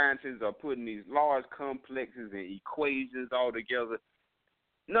scientists are putting these large complexes and equations all together.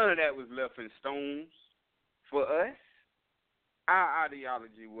 None of that was left in stones for us. Our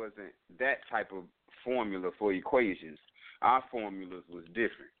ideology wasn't that type of formula for equations. Our formulas was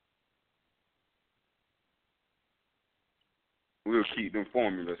different. We'll keep them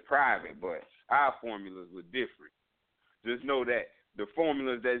formulas private, but our formulas were different. Just know that the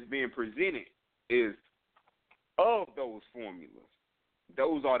formulas that's being presented is of those formulas.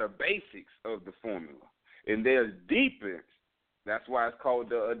 Those are the basics of the formula. And there's deeper. That's why it's called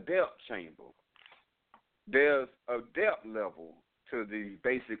the adept chamber. There's a depth level to these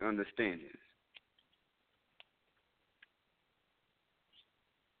basic understandings.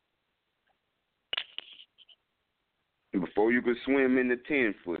 Before you can swim in the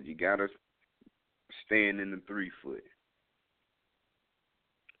 10-foot, you got to stand in the 3-foot.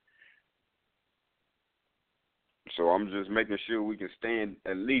 So I'm just making sure we can stand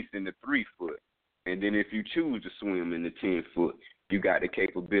at least in the 3-foot. And then if you choose to swim in the 10-foot, you got the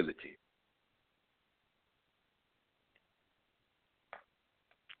capability.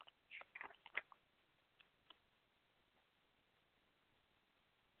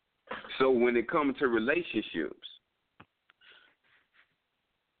 So when it comes to relationships,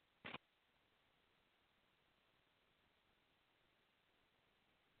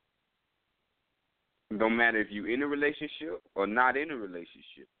 no matter if you're in a relationship or not in a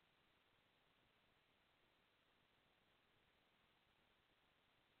relationship,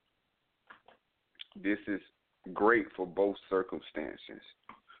 this is great for both circumstances.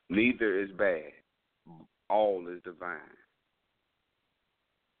 Neither is bad. All is divine.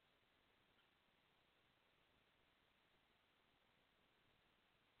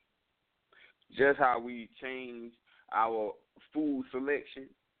 Just how we change our food selection,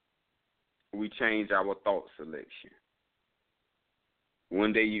 we change our thought selection.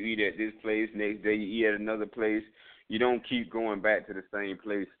 One day you eat at this place, next day you eat at another place. You don't keep going back to the same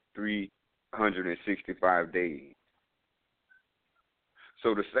place 365 days.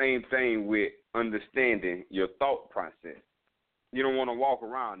 So the same thing with understanding your thought process. You don't want to walk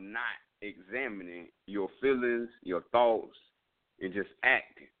around not examining your feelings, your thoughts, and just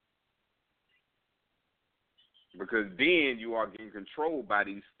acting. Because then you are getting controlled by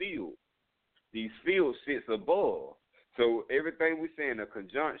these fields. These fields sits above. So everything we're saying, a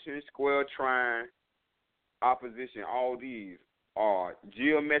conjunction, square, trine, opposition, all these are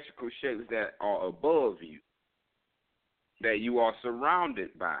geometrical shapes that are above you, that you are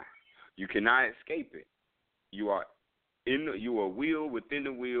surrounded by. You cannot escape it. You are wheel within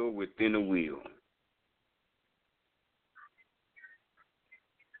the wheel within the wheel.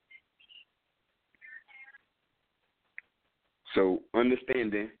 So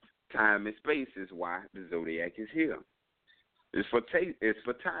understanding time and space is why the Zodiac is here. It's for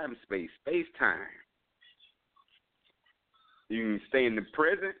time, space, time. You can stay in the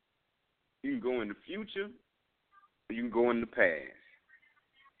present, you can go in the future, you can go in the past.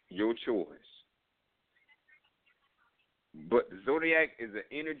 Your choice. But the Zodiac is an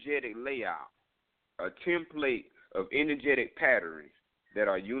energetic layout, a template of energetic patterns that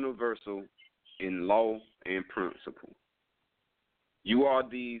are universal in law and principle. You are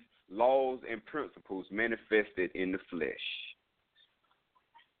these laws and principles manifested in the flesh.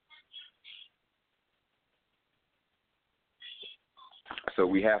 So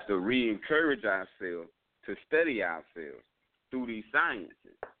we have to re-encourage ourselves to study ourselves through these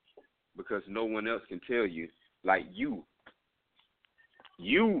sciences, because no one else can tell you like you.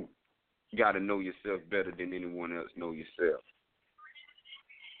 You got to know yourself better than anyone else know yourself.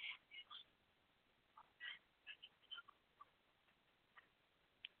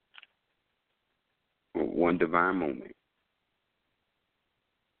 One divine moment.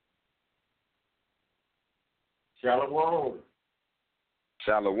 Shalom.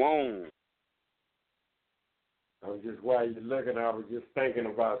 Shalom. I was just, while you're looking, I was just thinking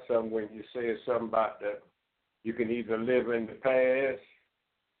about something when you said something about that you can either live in the past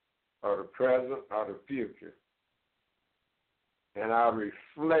or the present or the future. And I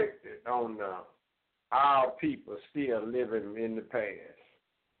reflected on our people still living in the past.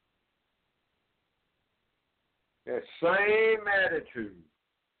 That same attitude,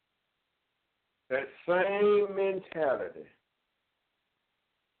 that same mentality,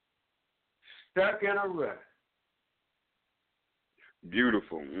 stuck in a rut.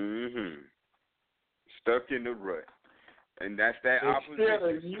 Beautiful. Stuck in the rut. And that's that opposite. Instead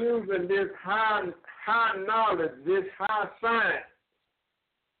of using this high knowledge, this high science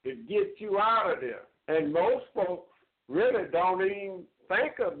to get you out of there. And most folks really don't even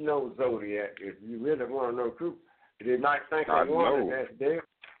think of no Zodiac. If you really want to know the truth, they might think of one that's there.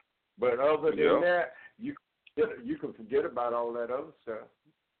 But other than that, you can forget about all that other stuff.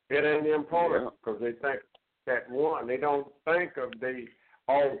 It ain't important because they think that one. They don't think of the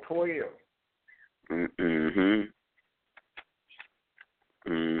all 12. And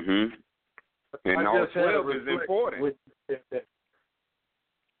all 12 is important.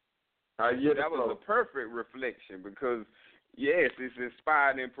 That was a perfect reflection because, yes, it's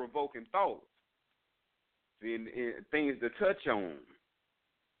inspired and provoking thoughts and things to touch on.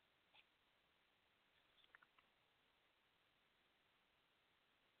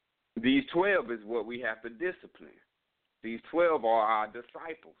 These 12 is what we have to discipline. These 12 are our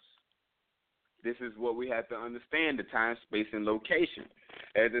disciples. This is what we have to understand, the time, space, and location.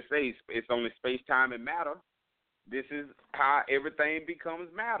 As it says, it's only space, time, and matter. This is how everything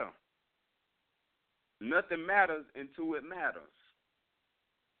becomes matter. Nothing matters until it matters.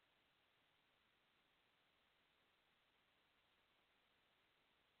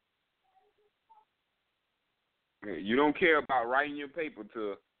 You don't care about writing your paper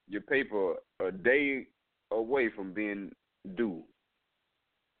to your paper a day away from being due.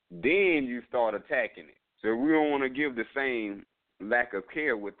 Then you start attacking it. So we don't want to give the same lack of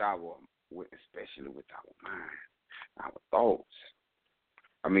care especially with our mind, our thoughts.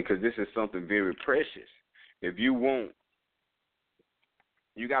 I mean, because this is something very precious. If you want,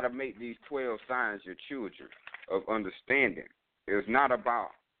 you got to make these 12 signs your children of understanding. It's not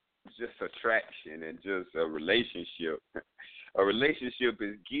about just attraction and just a relationship. A relationship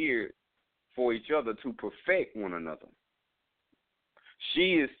is geared for each other to perfect one another.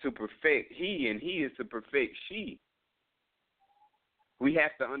 She is to perfect he, and he is to perfect she. We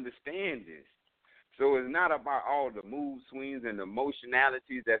have to understand this. So it's not about all the mood swings and the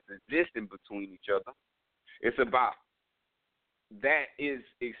emotionalities that's existing between each other. It's about that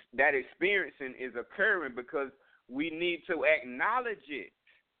experiencing is occurring because we need to acknowledge it.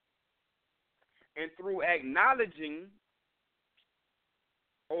 And through acknowledging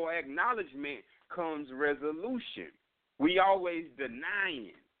or acknowledgement comes resolution. We always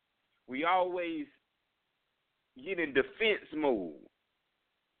denying. We always get in defense mode.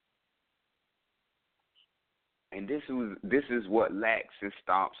 And this is what lacks and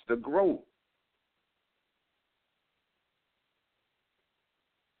stops the growth.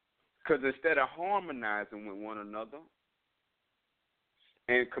 Because instead of harmonizing with one another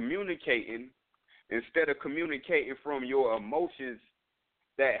and communicating, instead of communicating from your emotions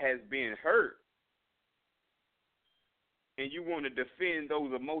that has been hurt, and you want to defend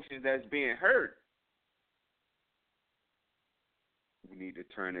those emotions that's being hurt, we need to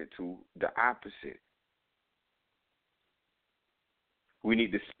turn it to the opposite. We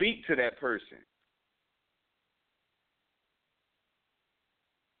need to speak to that person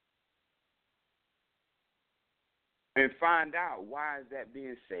and find out why is that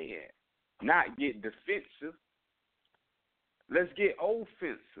being said. Not get defensive. Let's get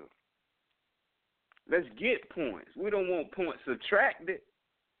offensive. Let's get points. We don't want points subtracted.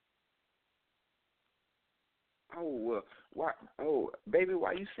 Oh, well, why? Oh, baby,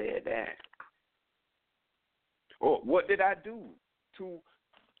 why you said that? Or what did I do to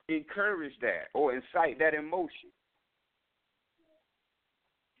encourage that or incite that emotion?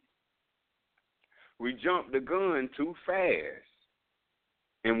 We jump the gun too fast.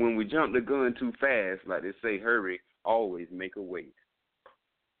 And when we jump the gun too fast, like they say, hurry, always make a wait.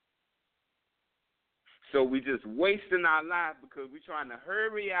 So we just wasting our lives because we're trying to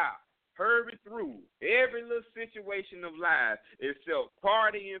hurry out, hurry through every little situation of life except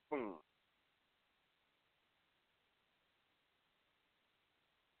party and fun.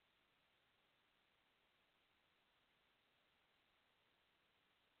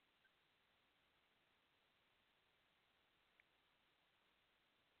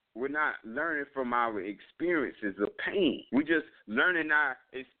 We're not learning from our experiences of pain. We're just learning our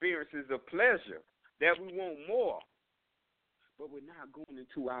experiences of pleasure, that we want more. But we're not going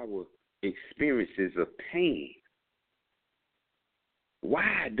into our experiences of pain.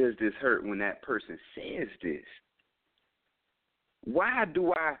 Why does this hurt when that person says this? Why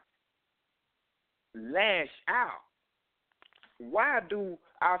do I lash out? Why do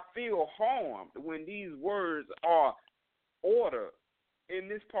I feel harmed when these words are ordered in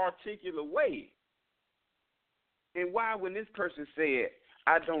this particular way? And why when this person said,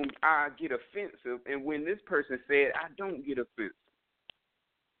 I get offensive, and when this person said, I don't get offensive?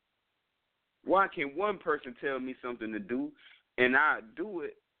 Why can one person tell me something to do, and I do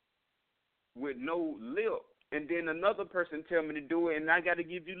it with no lip, and then another person tell me to do it, and I got to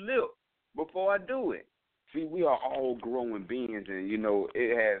give you lip before I do it? See, we are all growing beings, and,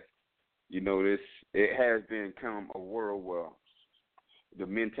 it has become a world where the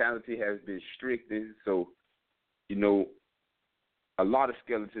mentality has been strictened. So, a lot of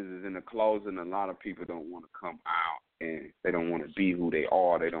skeletons is in the closet, and a lot of people don't want to come out, and they don't want to be who they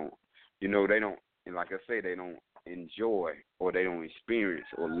are. They don't, and like I say, they don't enjoy or they don't experience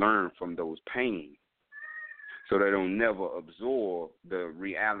or learn from those pains. So they don't never absorb the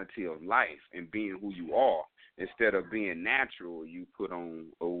reality of life and being who you are. Instead of being natural, you put on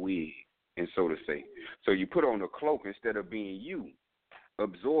a wig, and so to say. So you put on a cloak instead of being you,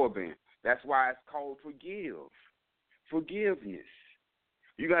 absorbing. That's why it's called forgiveness.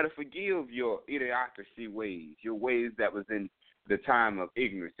 You got to forgive your idiocracy ways, your ways that was in the time of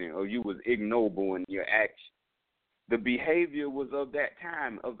ignorance, or you was ignoble in your actions. The behavior was of that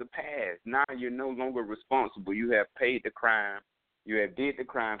time, of the past. Now you're no longer responsible. You have paid the crime. You have did the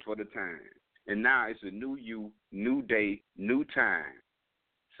crime for the time. And now it's a new you, new day, new time.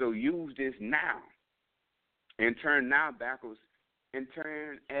 So use this now and turn now backwards and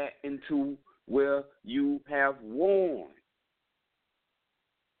turn into where you have won.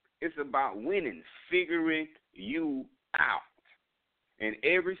 It's about winning, figuring you out. And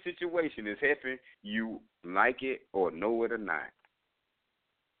every situation is helping you like it or know it or not.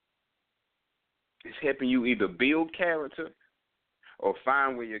 It's helping you either build character or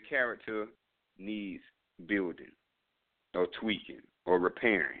find where your character needs building or tweaking or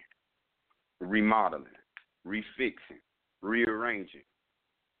repairing, remodeling, refixing, rearranging,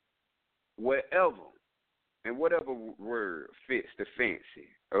 whatever, and whatever word fits the fancy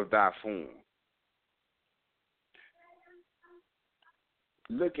of thy form.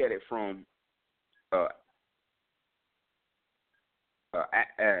 Look at it from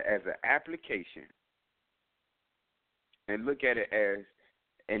as an application, and look at it as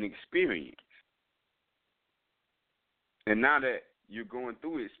an experience. And now that you're going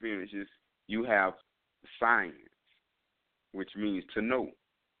through experiences, you have science, which means to know.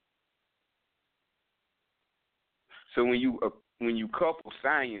 So when you couple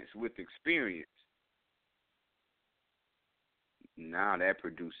science with experience, now that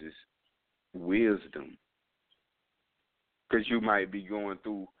produces wisdom. Because you might be going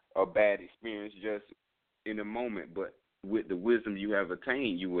through a bad experience just in a moment, but with the wisdom you have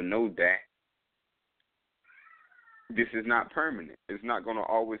attained, you will know that this is not permanent. It's not going to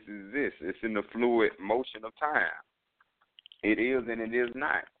always exist. It's in the fluid motion of time. It is and it is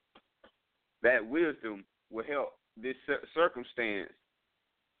not. That wisdom will help this circumstance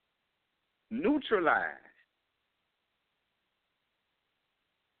neutralize.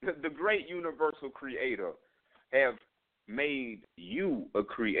 The great universal creator have made you a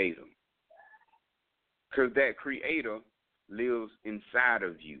creator, because that creator lives inside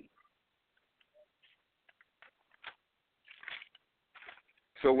of you.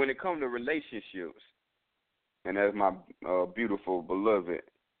 So when it comes to relationships, And as my beautiful beloved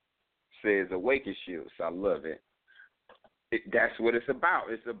says, awakenships. I love it. That's what it's about.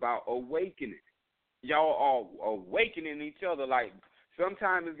 It's about awakening. Y'all are awakening each other. Like,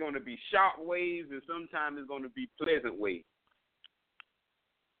 sometimes it's going to be shock waves and sometimes it's going to be pleasant waves.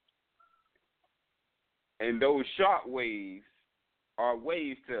 And those shock waves are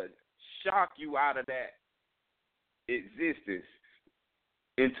ways to shock you out of that existence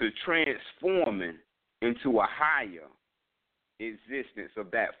into transforming into a higher existence of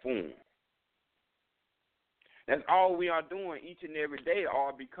that form. That's all we are doing each and every day,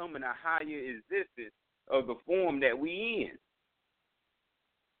 are becoming a higher existence of the form that we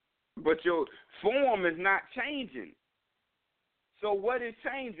in. But your form is not changing. So what is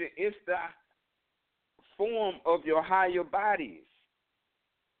changing? It's the form of your higher bodies.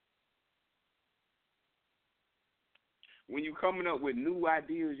 When you're coming up with new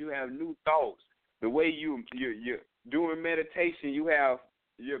ideas, you have new thoughts. The way you're doing meditation,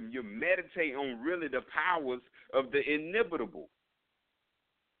 you meditate on really the powers of the inimitable,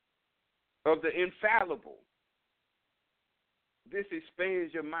 of the infallible. This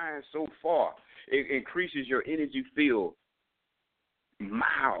expands your mind so far. It increases your energy field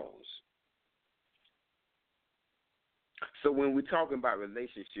miles. So when we're talking about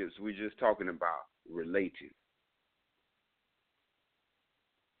relationships, we're just talking about relating.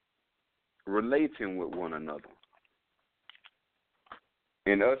 Relating with one another.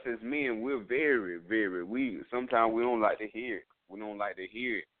 And us as men, we're very, very, sometimes we don't like to hear it. We don't like to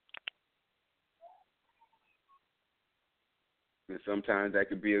hear it. And sometimes that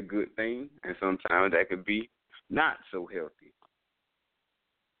could be a good thing, and sometimes that could be not so healthy.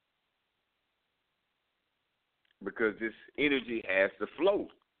 Because this energy has to flow.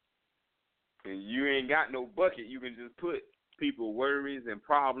 And you ain't got no bucket. You can just put people's worries and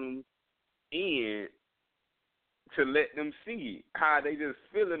problems in to let them see how they just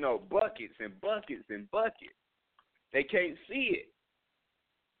filling up buckets and buckets and buckets. They can't see it.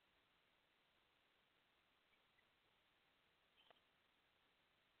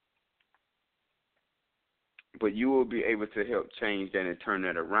 But you will be able to help change that and turn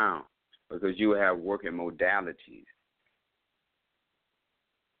that around because you will have working modalities.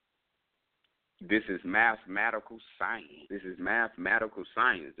 This is mathematical science. This is mathematical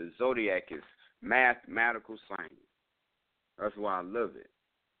science. The Zodiac is mathematical science. That's why I love it.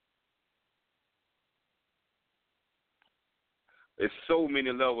 There's so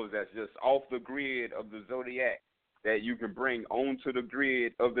many levels that's just off the grid of the Zodiac that you can bring onto the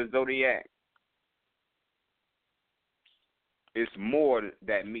grid of the Zodiac. It's more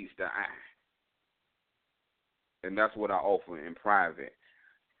that meets the eye. And that's what I offer in private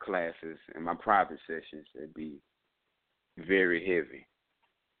classes and my private sessions. It'd be very heavy.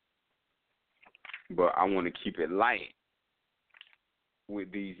 But I want to keep it light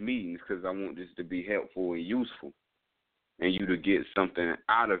with these meetings because I want this to be helpful and useful and you to get something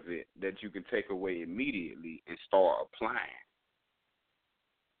out of it that you can take away immediately and start applying.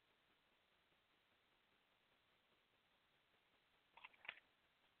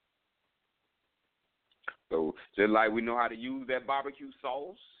 So just like we know how to use that barbecue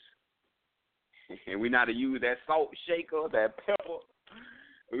sauce, and we know how to use that salt shaker, that pepper,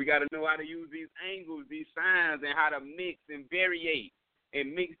 we got to know how to use these angles, these signs, and how to mix and variate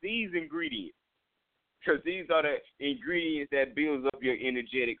and mix these ingredients. Because these are the ingredients that builds up your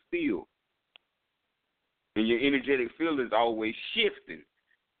energetic field. And your energetic field is always shifting.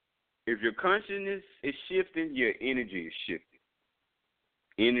 If your consciousness is shifting, your energy is shifting.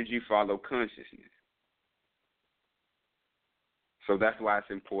 Energy follows consciousness. So that's why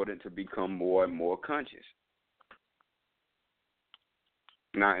it's important to become more and more conscious.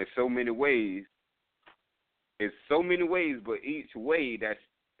 Now, in so many ways, but each way, that's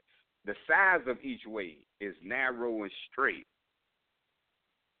the size of each way is narrow and straight.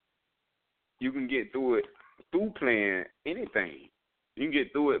 You can get through it through playing anything. You can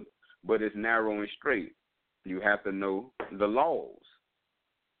get through it, but it's narrow and straight. You have to know the laws.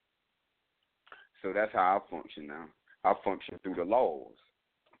 So that's how I function now. I function through the laws.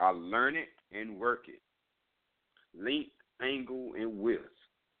 I learn it and work it. Length, angle, and width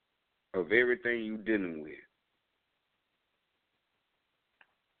of everything you're dealing with.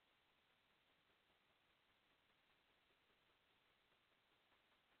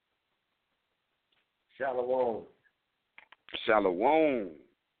 Shalom. Shalom.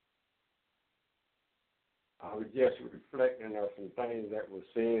 I was just reflecting on some things that were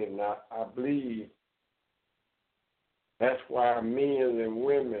said, and I believe that's why men and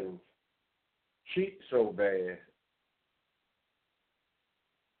women cheat so bad.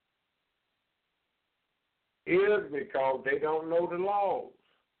 is because they don't know the laws.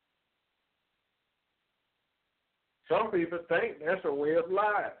 Some people think that's a way of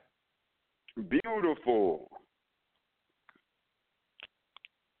life. Beautiful.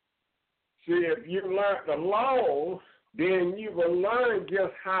 See, if you learn the laws, then you will learn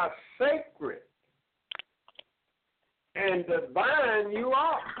just how sacred and divine you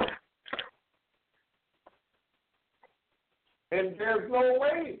are. And there's no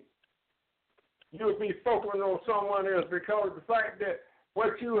way you'll be focusing on someone else because of the fact that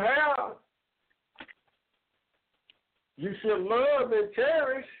what you have, you should love and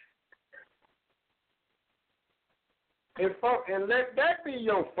cherish and let that be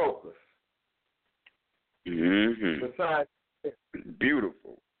your focus. Mm-hmm. Besides,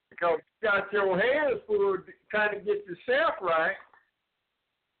 beautiful. Because you got your hands full trying to get yourself right.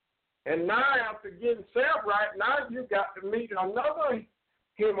 And now after getting self right, now you got to meet another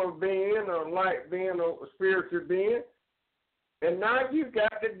human being or light being or spiritual being. And now you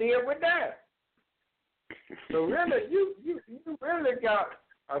got to deal with that. So really, you really got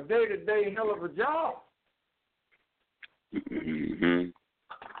a day-to-day hell of a job. Mm-hmm.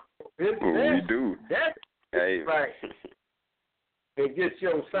 We do. That's right. And get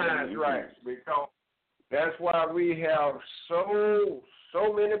your signs right, because that's why we have so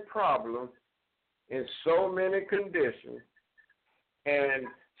many problems and so many conditions and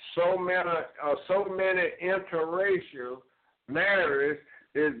so many interracial marriages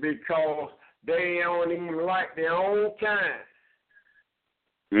is because they don't even like their own kind.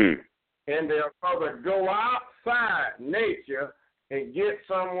 And they'll rather go outside nature and get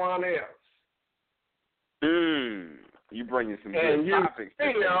someone else. You bringing some good topics.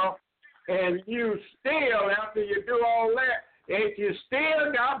 And you still, after you do all that, and you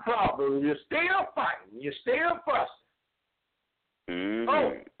still got problems. You're still fighting. You're still fussing.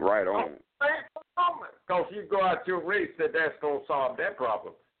 Right on. Because you go out your race that's going to solve that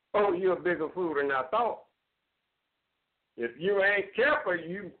problem. Oh, you're a bigger fool than I thought. If you ain't careful,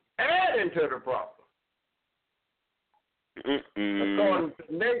 you add into the problem.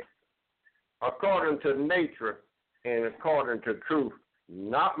 According to nature and according to truth,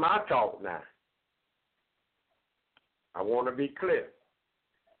 not my talk now. I want to be clear.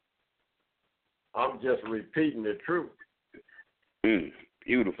 I'm just repeating the truth.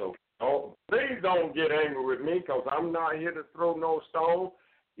 Beautiful. So, please don't get angry with me because I'm not here to throw no stone.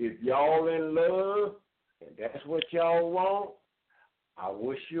 If y'all in love and that's what y'all want, I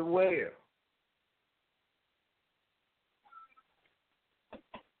wish you well.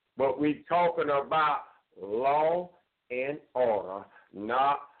 But we talking about law and order,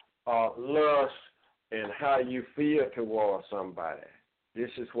 not lust and how you feel towards somebody. This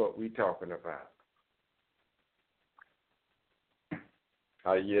is what we talking about.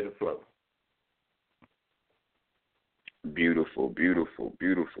 I hear the flow. Beautiful, beautiful,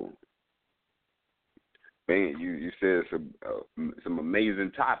 beautiful. Man, you said some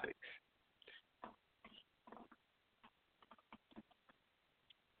amazing topics.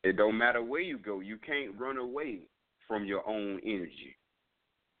 It don't matter where you go. You can't run away from your own energy.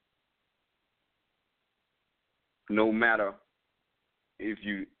 No matter if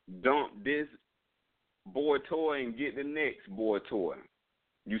you dump this boy toy and get the next boy toy,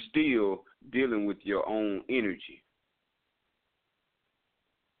 you still dealing with your own energy.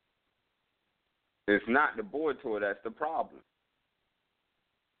 It's not the boy toy that's the problem.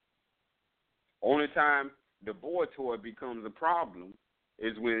 Only time the boy toy becomes a problem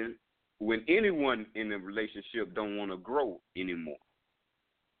is when anyone in a relationship don't want to grow anymore.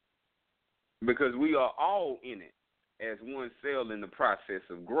 Because we are all in it as one cell in the process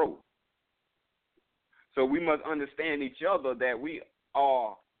of growth. So we must understand each other that we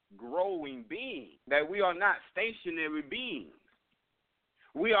are growing beings, that we are not stationary beings.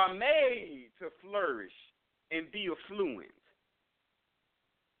 We are made to flourish and be affluent,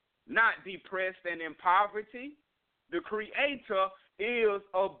 not depressed and in poverty. The Creator is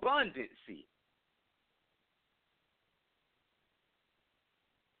abundancy.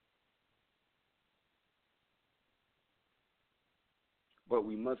 But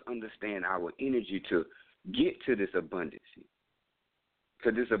we must understand our energy to get to this abundancy.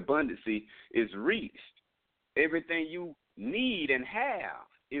 Because this abundancy is reached. Everything you need and have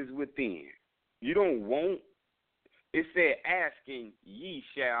is within. You don't want. It said, asking ye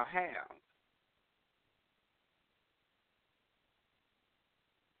shall have.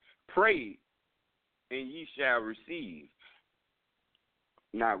 Pray and ye shall receive.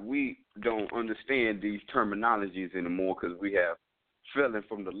 Now, we don't understand these terminologies anymore because we have fallen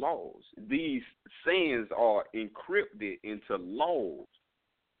from the laws. These sayings are encrypted into laws.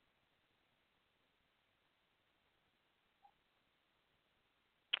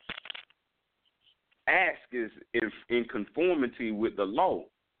 is if in conformity with the law.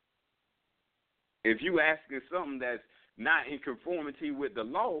 If you asking something that's not in conformity with the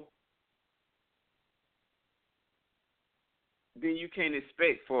law, then you can't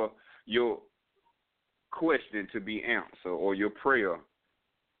expect for your question to be answered or your prayer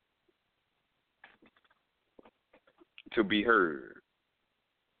to be heard.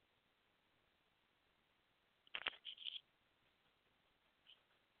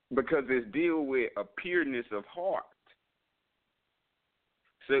 Because it's deal with a pureness of heart.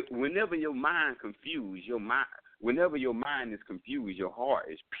 So whenever your mind confused, whenever your mind is confused, your heart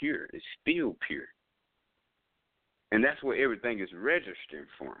is pure. It's still pure. And that's where everything is registered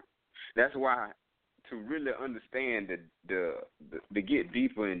from. That's why to really understand to get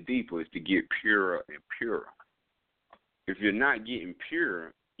deeper and deeper is to get purer and purer. If you're not getting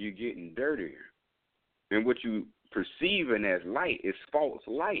pure, you're getting dirtier. And what you perceiving as light is false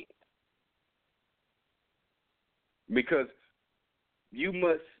light. Because you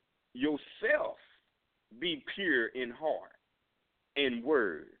must yourself be pure in heart, in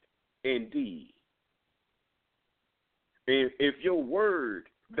word, in deed. And if your word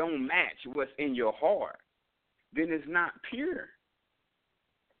don't match what's in your heart, then it's not pure.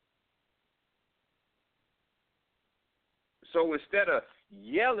 So instead of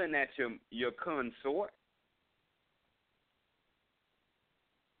yelling at your consort,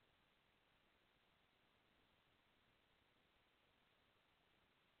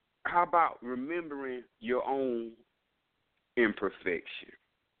 how about remembering your own imperfection?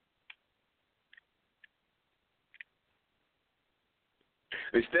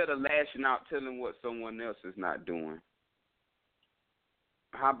 Instead of lashing out, telling what someone else is not doing,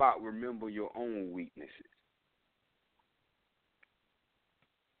 how about remember your own weaknesses?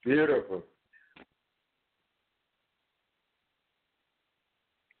 Beautiful.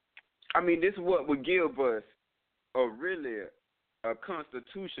 I mean, this is what would give us a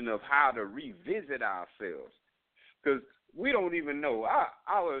constitution of how to revisit ourselves. Because we don't even know.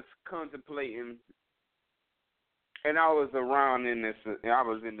 I was contemplating, and I was around I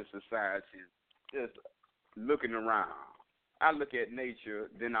was in the society, just looking around. I look at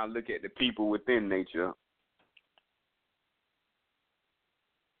nature, then I look at the people within nature.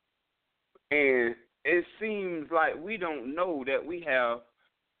 And it seems like we don't know that we have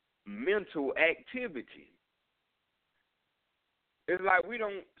mental activity. It's like we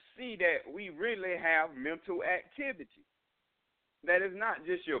don't see that we really have mental activity. That it's not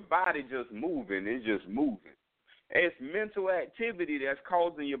just your body just moving, it's just moving. It's mental activity that's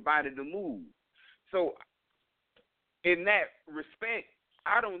causing your body to move. So in that respect,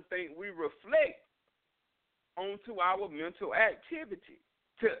 I don't think we reflect onto our mental activity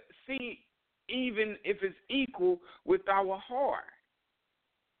to see even if it's equal with our heart.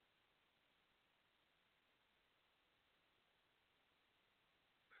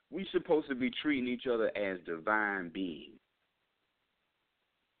 We're supposed to be treating each other as divine beings.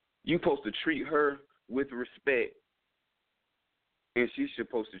 You're supposed to treat her with respect, and she's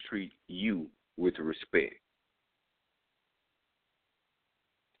supposed to treat you with respect.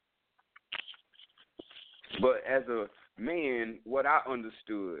 But as a man, what I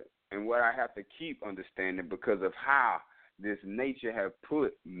understood and what I have to keep understanding because of how this nature have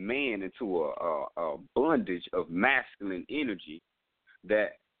put man into a bondage of masculine energy,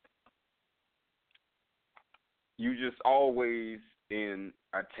 that you just always in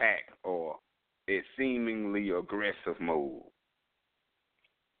attack or a seemingly aggressive mode.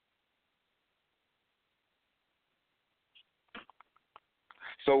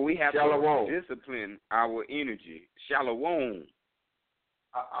 So we have Shalom. to discipline our energy. Shalom.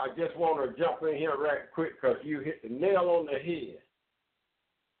 I just want to jump in here right quick because you hit the nail on the head.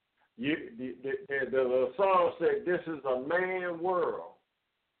 The song said, "This is a man world."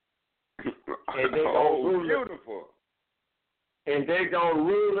 And they gonna rule beautiful. it. And they gonna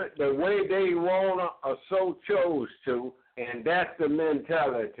rule it the way they wanna or so chose to, and that's the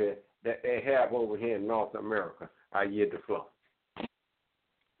mentality that they have over here in North America. I yield the floor.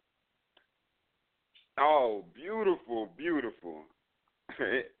 Oh, beautiful, beautiful.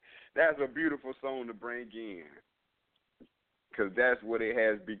 That's a beautiful song to bring in, because that's what it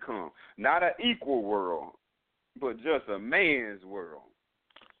has become. Not an equal world, but just a man's world.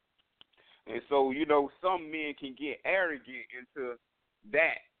 And so, some men can get arrogant into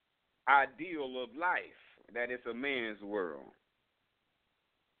that ideal of life, that it's a man's world.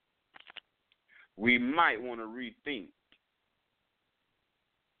 We might want to rethink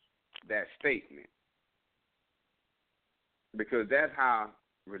that statement, because that's how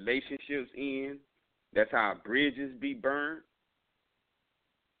relationships end. That's how bridges be burned.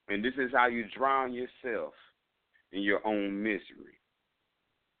 And this is how you drown yourself in your own misery.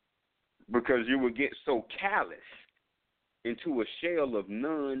 Because you will get so callous into a shell of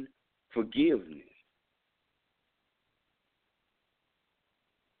non-forgiveness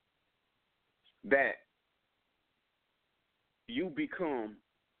that you become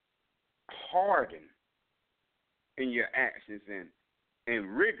hardened in your actions and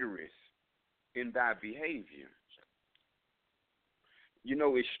rigorous in thy behavior. You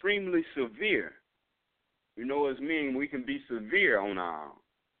know, extremely severe. You know, as men, we can be severe on our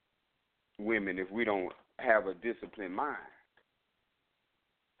women if we don't have a disciplined mind.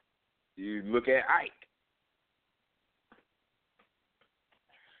 You look at Ike.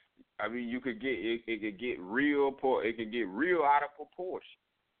 I mean, you could get it could get real out of proportion.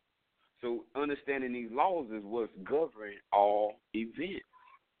 So understanding these laws is what's governing all events.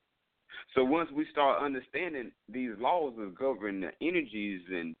 So once we start understanding these laws is governing the energies,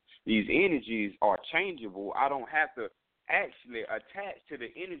 and these energies are changeable, I don't have to actually attach to the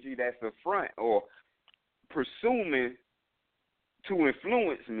energy that's the front or presuming to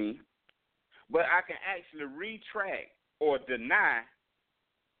influence me, but I can actually retract or deny,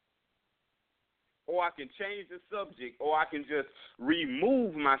 or I can change the subject, or I can just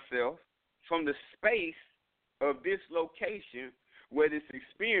remove myself from the space of this location where this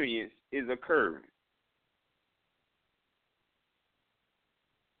experience is occurring.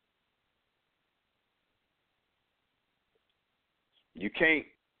 You can't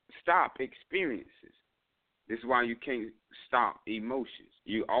stop experiences. This is why you can't stop emotions.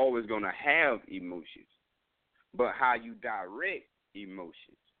 You're always going to have emotions. But how you direct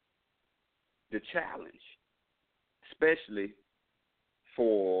emotions, the challenge, especially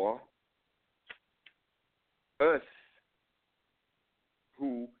for us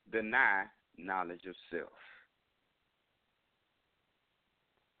who deny knowledge of self,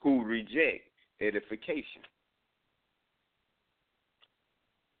 who reject edification.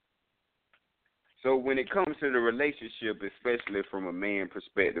 So when it comes to the relationship, especially from a man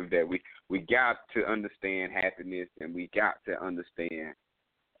perspective, that we got to understand happiness and we got to understand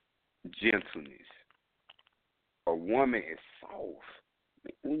gentleness. A woman is soft.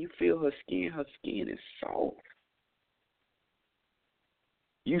 When you feel her skin is soft.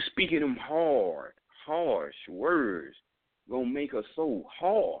 You speaking them hard, harsh words gonna make her so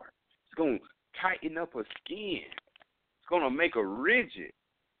hard. It's gonna tighten up her skin. It's gonna make her rigid.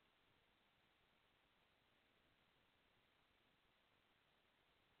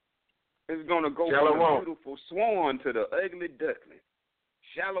 It's going to go from the beautiful swan to the ugly duckling.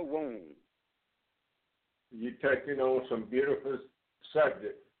 Shalom. You're touching on some beautiful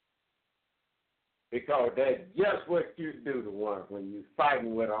subject, because that's just what you do to one when you're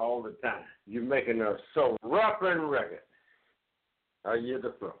fighting with her all the time. You're making her so rough and rugged. Are you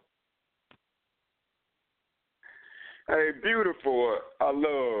the flow? Hey, beautiful. I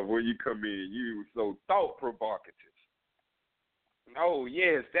love when you come in. You so thought-provocative. Oh,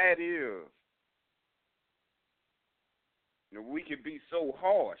 yes, that is. You know, we can be so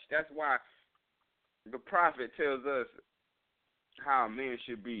harsh. That's why the prophet tells us how a man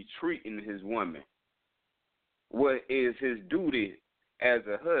should be treating his woman. What is his duty as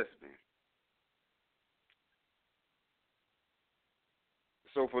a husband?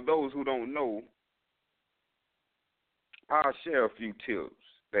 So for those who don't know, I'll share a few tips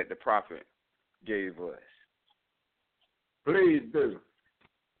that the prophet gave us. Please do.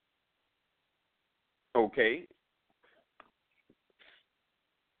 Okay.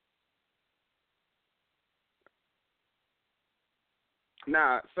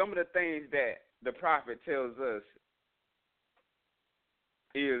 Now, some of the things that the prophet tells us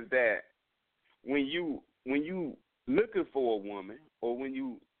is that when you looking for a woman, or when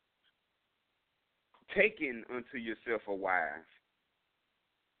you taking unto yourself a wife,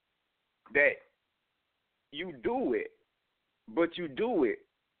 that you do it, but you do it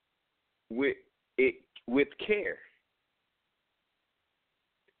with care,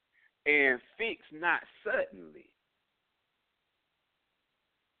 and fix not suddenly,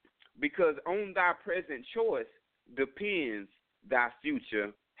 because on thy present choice depends thy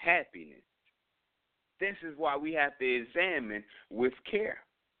future happiness. This is why we have to examine with care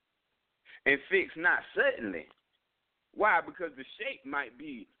and fix not suddenly. Why? Because the shape might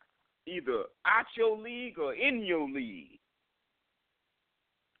be either out your league or in your league.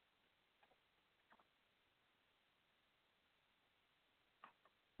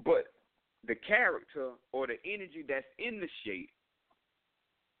 But the character or the energy that's in the shape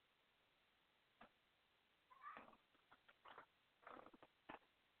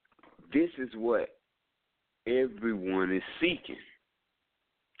this is what everyone is seeking.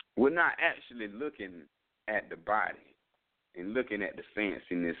 we're not actually looking at the body and looking at the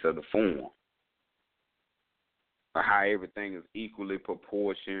fanciness of the form, or how everything is equally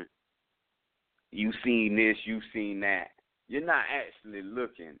proportioned. You seen this, you seen that. You're not actually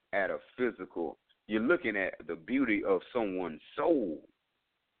looking at a physical. You're looking at the beauty of someone's soul.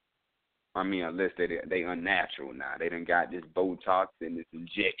 I mean, unless they unnatural now. They done got this Botox and this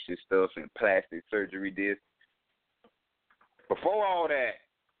injection stuff and plastic surgery this. Before all that,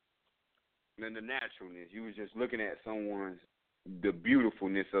 and the naturalness, you was just looking at the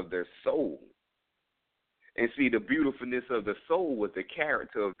beautifulness of their soul. And see, the beautifulness of the soul was the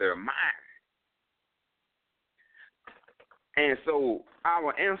character of their mind. And so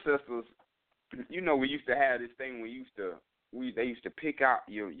our ancestors, you know, we used to have this thing they used to pick out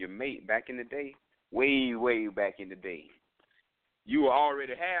your mate back in the day, way back in the day. You will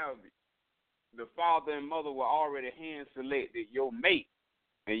already have, the father and mother were already hand selected your mate,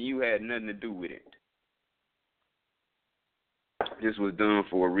 and you had nothing to do with it. This was done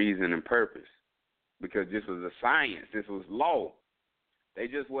for a reason and purpose, because this was a science, this was law. They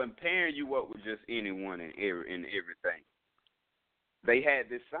just wasn't pairing you up with just anyone and everything. They had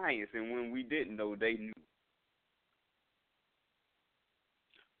this science, and when we didn't know, they knew.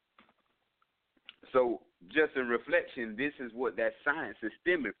 So, just in reflection, this is what that science is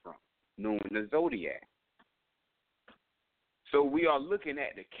stemming from, knowing the Zodiac. So we are looking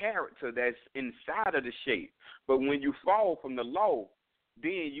at the character that's inside of the shape. But when you fall from the law,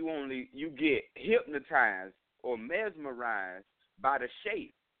 then you get hypnotized or mesmerized by the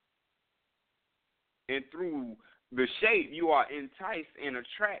shape. And through the shape, you are enticed and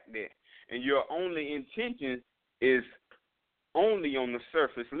attracted, and your only intention is only on the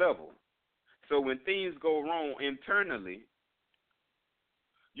surface level. So when things go wrong internally,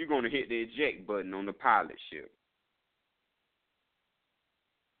 you're going to hit the eject button on the pilot ship,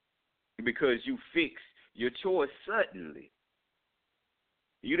 because you fixed your choice suddenly.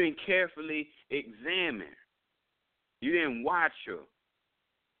 You didn't carefully examine. You didn't watch her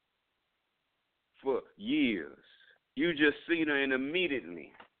for years. You just seen her and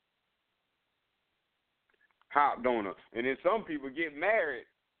immediately hopped on her. And then some people get married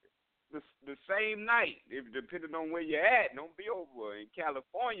the same night, if depending on where you're at. Don't be over in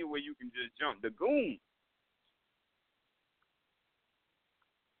California where you can just jump the goon.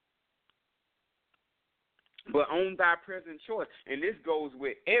 But on thy present choice. And this goes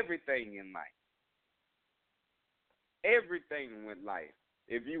with everything in life. Everything with life.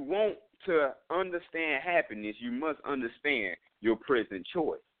 If you want to understand happiness, you must understand your present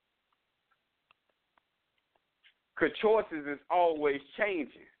choice. Because choices is always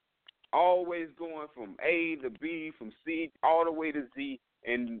changing. Always going from A to B, from C all the way to Z,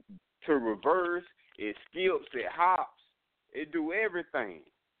 and to reverse. It skips, it hops, it do everything.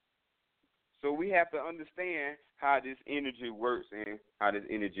 So we have to understand how this energy works and how this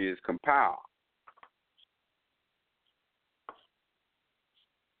energy is compiled.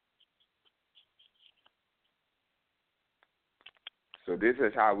 So this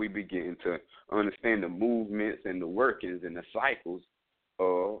is how we begin to understand the movements and the workings and the cycles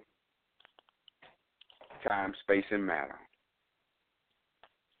of time, space, and matter.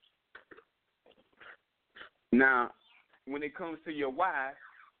 Now, when it comes to your wife,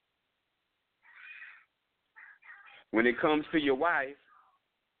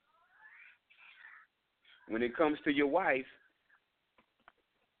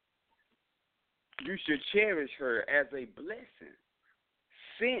 you should cherish her as a blessing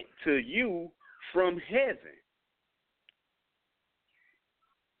sent to you from heaven.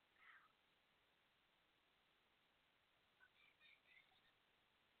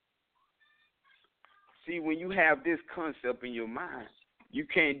 See, when you have this concept in your mind, you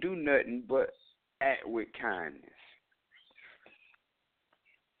can't do nothing but act with kindness.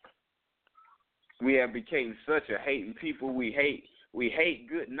 We have become such a hating people. We hate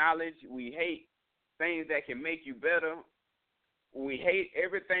good knowledge. We hate things that can make you better. We hate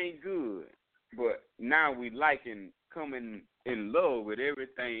everything good. But now we liking coming in love with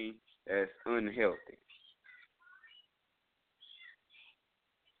everything that's unhealthy.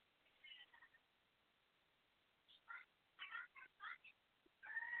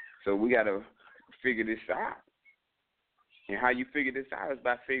 So we got to figure this out. And how you figure this out is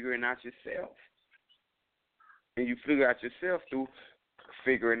by figuring out yourself. And you figure out yourself through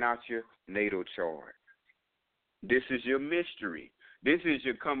figuring out your natal chart. This is your mystery. This is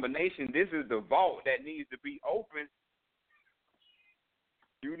your combination. This is the vault that needs to be open.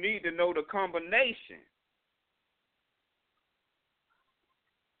 You need to know the combination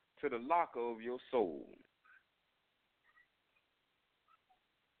to the locker of your soul.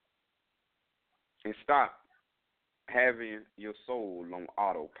 and stop having your soul on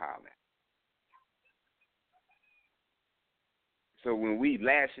autopilot. So when we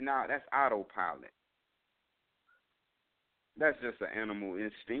lashing out, that's autopilot. That's just an animal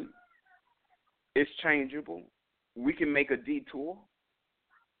instinct. It's changeable. We can make a detour.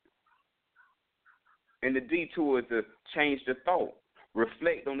 And the detour is to change the thought.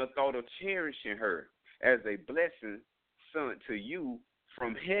 Reflect on the thought of cherishing her as a blessing sent to you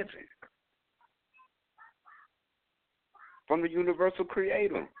from heaven, from the universal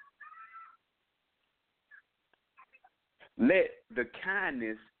creator. Let the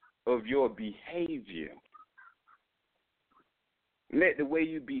kindness of your behavior, let the way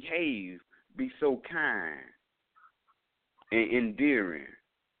you behave be so kind and endearing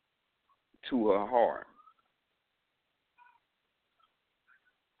to her heart.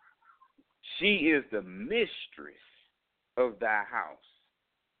 She is the mistress of thy house.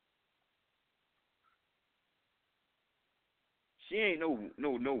 She ain't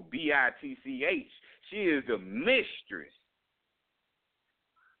no B-I-T-C-H. She is the mistress.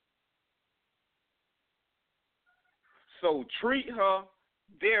 So treat her,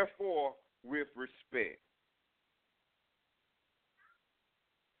 therefore, with respect.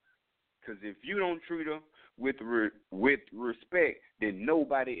 Because if you don't treat her with respect, then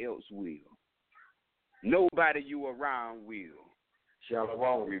nobody else will. Nobody you around will.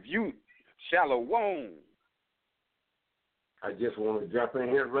 Shalom. If you, shalom. I just want to jump in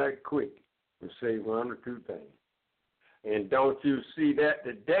here right quick and say one or two things. And don't you see that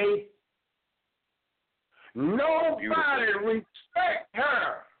today? Nobody respect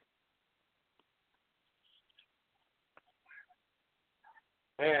her.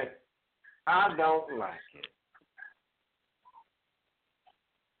 And I don't like it.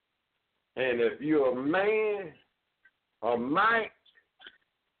 And if you're a man or Mike,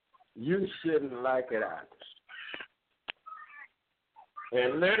 you shouldn't like it either.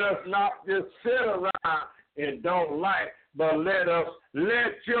 And let us not just sit around and don't like, but let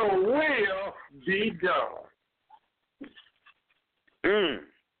your will be done.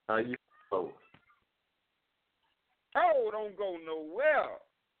 How you go? Oh, don't go nowhere.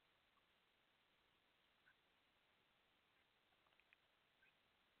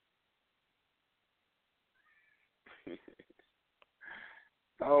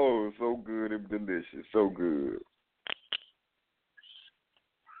 Oh, so good and delicious. So good.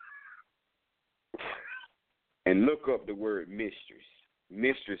 And look up the word mistress.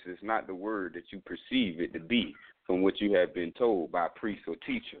 Mistress is not the word that you perceive it to be from what you have been told by priests or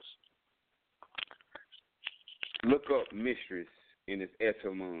teachers. Look up mistress in its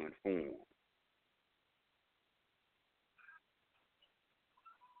etymon form.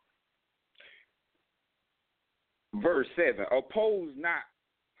 Verse 7, oppose not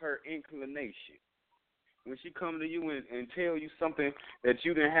her inclination. When she come to you and tell you something that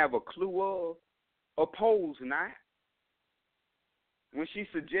you didn't have a clue of, oppose not. When she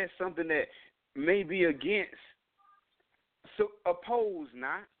suggests something that may be against, so oppose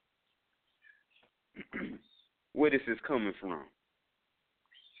not. Where this is coming from.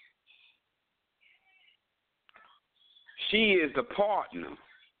 She is the partner.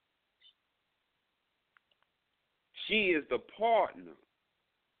 She is the partner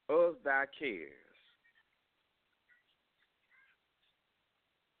of thy cares.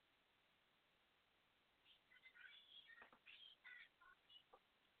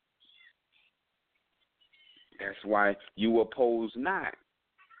 That's why you oppose not.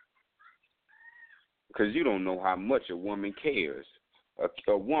 Because you don't know how much a woman cares.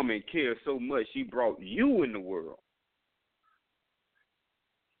 A woman cares so much she brought you in the world.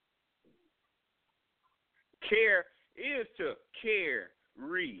 Care is to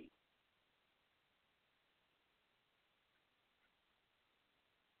carry.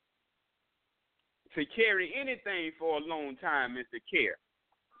 To carry anything for a long time is to care.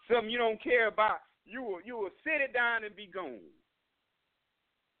 Something you don't care about, you will sit it down and be gone.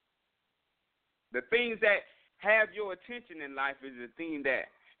 The things that have your attention in life is the things that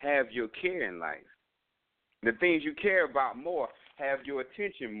have your care in life. The things you care about more have your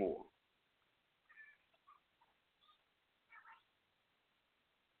attention more.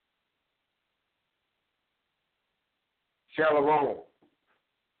 Shalom.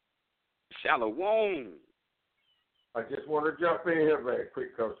 Shalom. I just want to jump in here very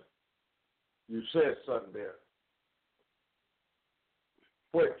quick because you said something there.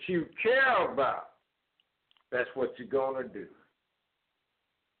 What you care about, that's what you're going to do.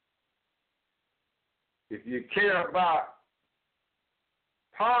 If you care about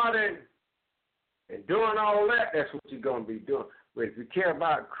partying and doing all that, that's what you're going to be doing. But if you care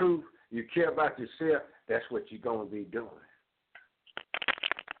about truth you care about yourself, that's what you're going to be doing.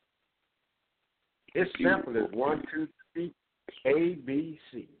 It's simple as 1, 2, 3, A, B,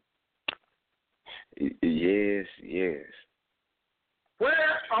 C. Yes, yes.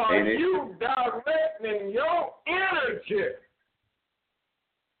 Where are you directing your energy?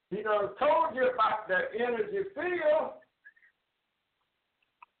 He done told you about the energy field.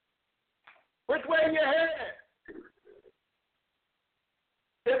 Which way you headed?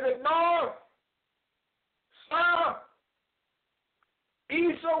 Is it north, south,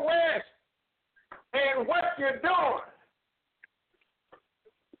 east, or west? And what you're doing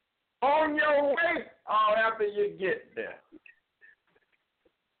on your way or after you get there?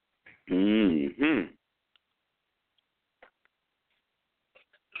 Mm-hmm.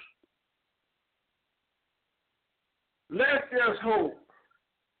 Let's just hope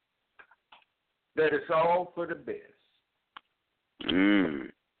that it's all for the best. Mm.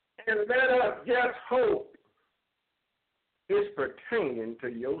 And let us just hope it's pertaining to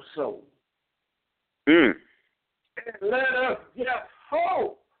your soul. Mm. And let us just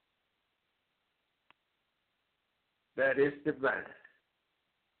hope that it's divine.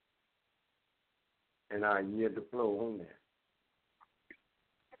 And I yield the floor on that.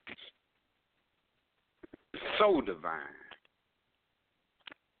 So divine.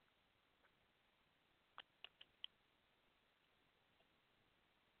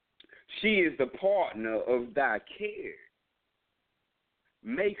 She is the partner of thy care.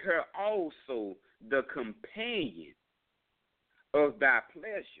 Make her also the companion of thy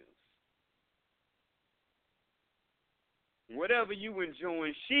pleasures. Whatever you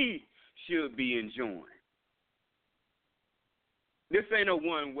enjoying, she should be enjoying. This ain't a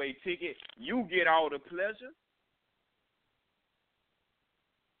one-way ticket. You get all the pleasure.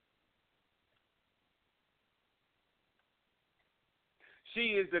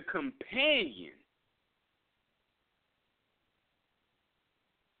 She is the companion.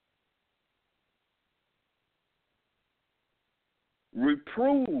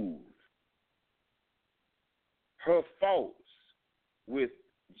 Reprove her faults with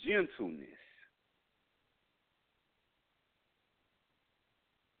gentleness.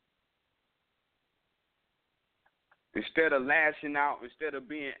 Instead of lashing out, instead of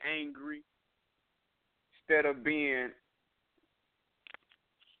being angry, instead of being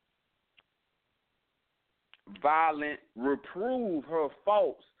violent, reprove her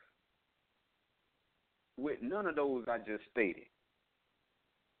faults with none of those I just stated.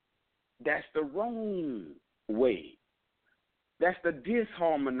 That's the wrong way. That's the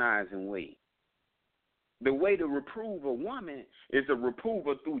disharmonizing way. The way to reprove a woman is to reprove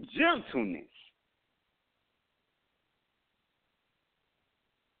her through gentleness.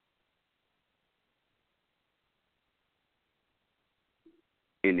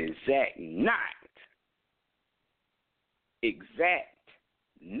 And exact not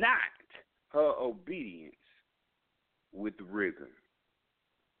her obedience with rigor.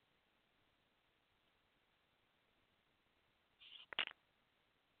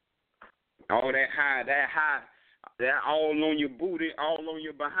 All that all on your booty, all on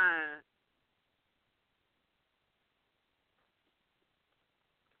your behind.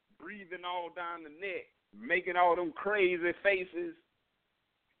 Breathing all down the neck, making all them crazy faces.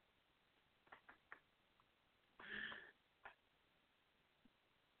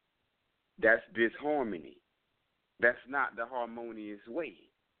 That's disharmony. That's not the harmonious way.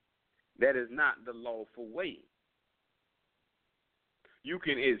 That is not the lawful way. You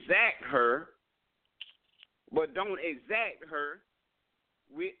can exact her, but don't exact her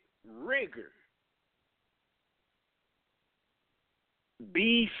with rigor.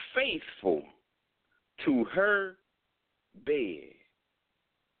 Be faithful to her bed.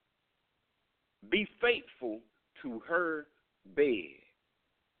 Be faithful to her bed.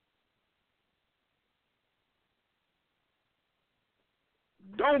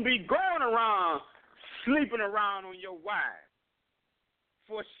 Don't be going around sleeping around on your wife,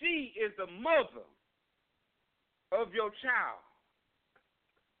 for she is the mother of your child.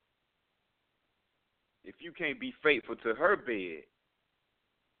 If you can't be faithful to her bed,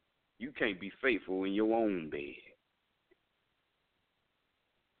 you can't be faithful in your own bed.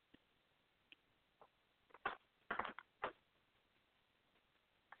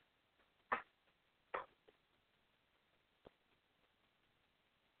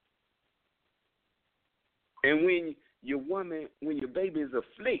 And when your baby is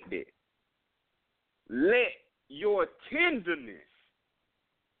afflicted, let your tenderness,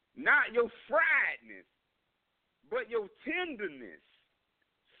 not your friedness, but your tenderness,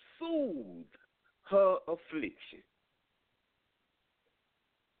 soothe her affliction.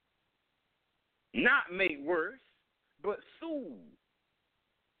 not make worse, but soothe.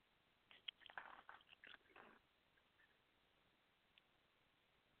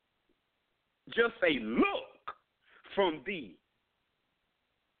 Just a look from thee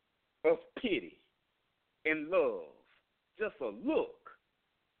of pity and love, just a look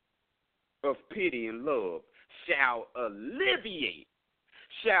of pity and love shall alleviate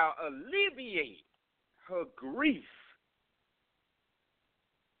her grief.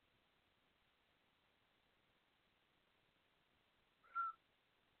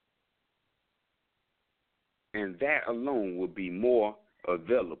 And that alone will be more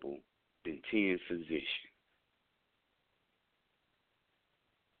available than 10 physicians.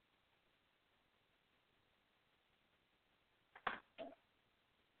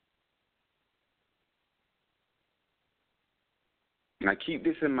 Now keep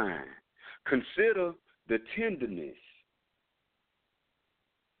this in mind. Consider the tenderness.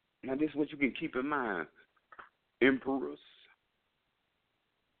 Now this is what you can keep in mind. Emperors,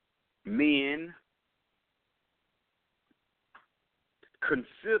 men,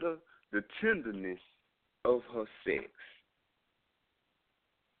 consider the tenderness of her sex.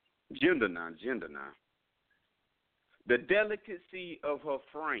 Gender now. The delicacy of her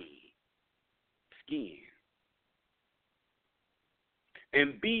frame, skin.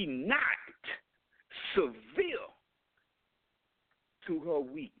 And be not severe to her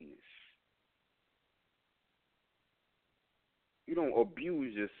weakness. You don't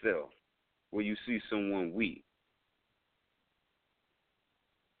abuse yourself when you see someone weak.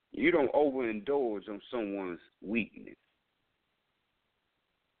 You don't overindulge on someone's weakness.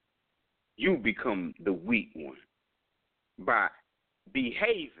 You become the weak one by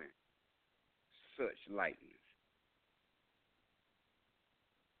behaving such likeness.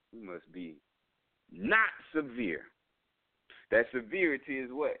 You must be not severe. That severity is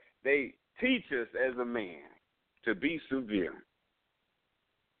what they teach us as a man, to be severe.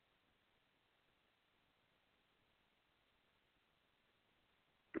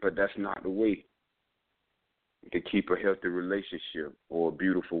 But that's not the way to keep a healthy relationship or a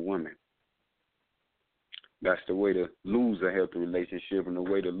beautiful woman. That's the way to lose a healthy relationship and the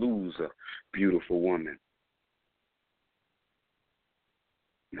way to lose a beautiful woman.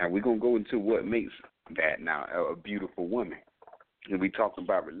 Now, we're going to go into what makes that now a beautiful woman. And we talking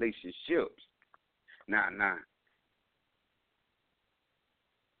about relationships. Now,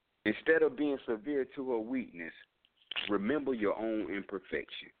 instead of being severe to her weakness, remember your own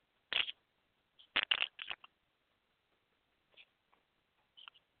imperfection.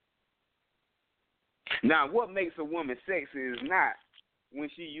 Now, what makes a woman sexy is not when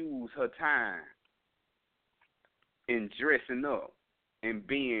she uses her time in dressing up and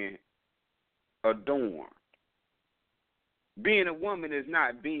being adorned. Being a woman is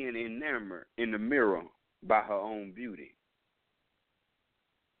not being enamored in the mirror by her own beauty.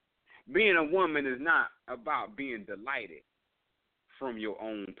 Being a woman is not about being delighted from your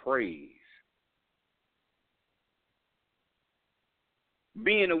own praise.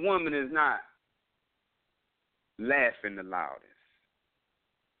 Being a woman is not laughing the loudest.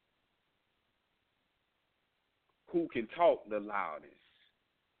 Who can talk the loudest?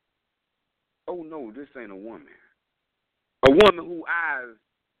 Oh no, this ain't a woman. A woman whose eyes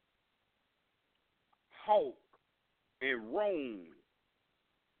hawk and roam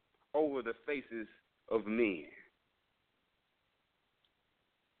over the faces of men.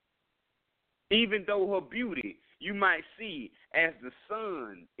 Even though her beauty you might see as the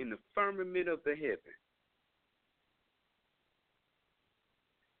sun in the firmament of the heaven.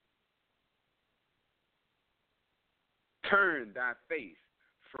 Turn thy face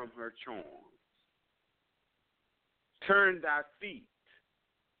from her charms. Turn thy feet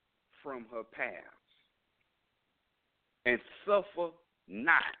from her paths. And suffer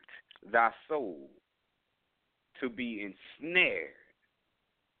not thy soul to be ensnared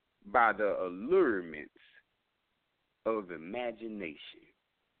by the allurements of imagination.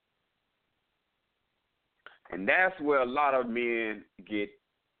 And that's where a lot of men get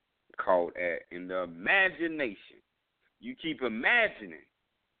caught at, in the imagination. You keep imagining,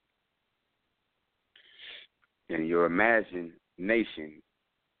 and your imagination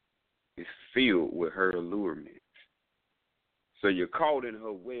is filled with her allurements. So you're caught in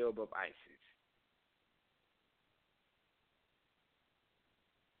her web of ISIS.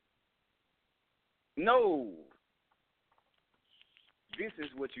 No, this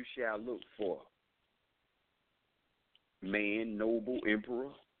is what you shall look for. Man, noble, emperor.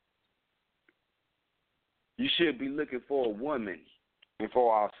 You should be looking for a woman. And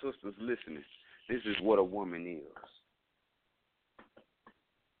for our sisters listening, this is what a woman is.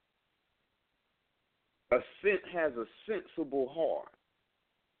 has a sensible heart,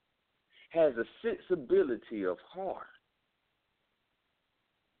 has a sensibility of heart,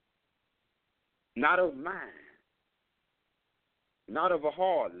 not of mind, not of a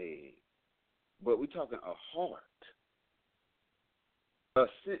hard leg, but we're talking a heart, a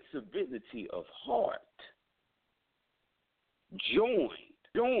sensibility of heart,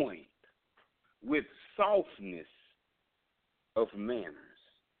 joined with softness of manners.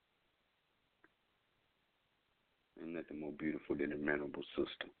 And nothing more beautiful than a mannerable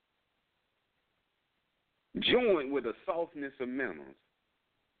system. Joined with a softness of manners,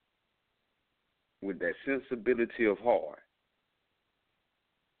 with that sensibility of heart,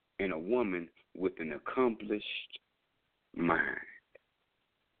 and a woman with an accomplished mind.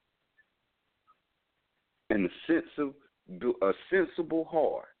 And a sensible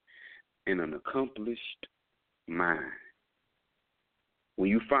heart and an accomplished mind. When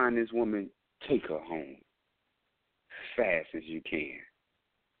you find this woman, take her home fast as you can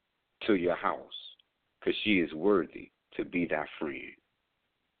to your house, because she is worthy to be thy friend,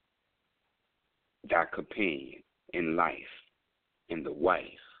 thy companion in life, and the wife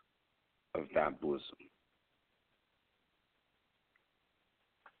of thy bosom.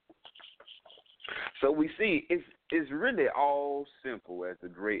 So we see it's really all simple, as the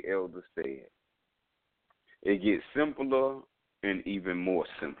great elder said. It gets simpler and even more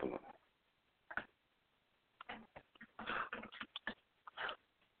simpler.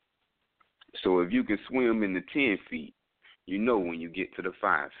 So if you can swim in the 10 feet, you know when you get to the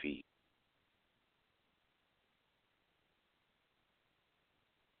 5 feet.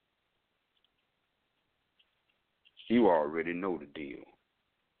 You already know the deal.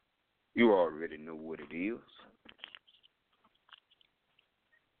 You already know what it is.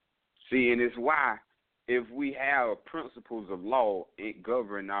 See, and it's why if we have principles of law, it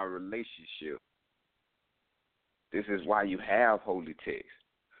govern our relationship. This is why you have holy text,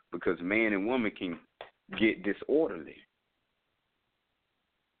 because man and woman can get disorderly.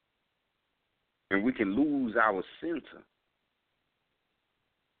 And we can lose our center.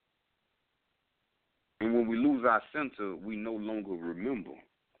 And when we lose our center, we no longer remember.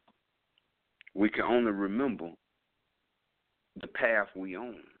 We can only remember the path we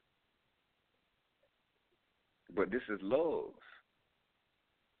on. But this is love.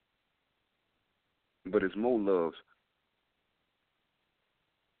 But it's more love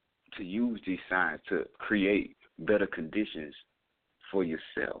to use these signs to create better conditions for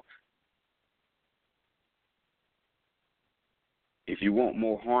yourself. If you want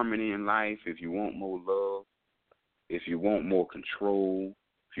more harmony in life, if you want more love, if you want more control,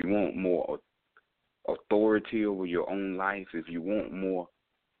 if you want more authority over your own life, if you want more,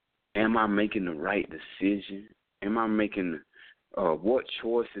 am I making the right decision? Am I making, what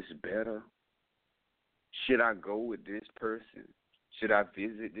choice is better? Should I go with this person? Should I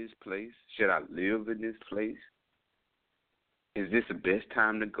visit this place? Should I live in this place? Is this the best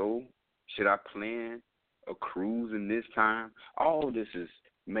time to go? Should I plan a cruise in this time? All this is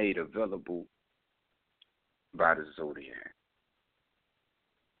made available by the Zodiac.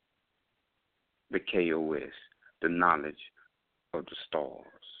 The KOS, the knowledge of the stars.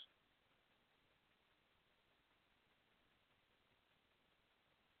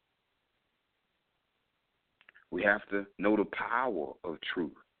 We have to know the power of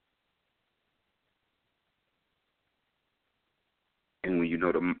truth. And when you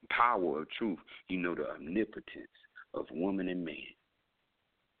know the power of truth, you know the omnipotence of woman and man.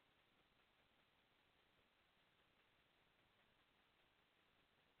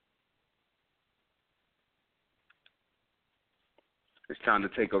 It's time to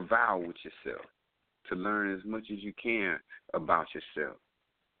take a vow with yourself, to learn as much as you can about yourself,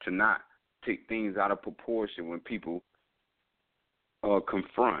 to not take things out of proportion when people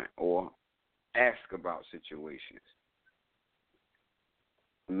confront or ask about situations.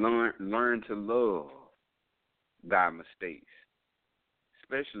 Learn to love thy mistakes,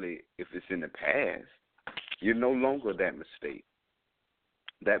 especially if it's in the past. You're no longer that mistake.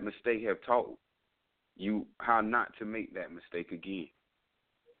 That mistake have taught you how not to make that mistake again.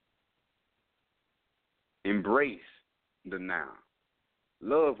 Embrace the now.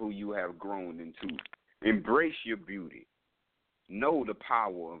 Love who you have grown into. Embrace your beauty. Know the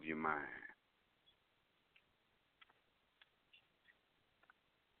power of your mind.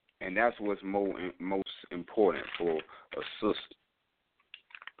 And that's what's most important for a sister.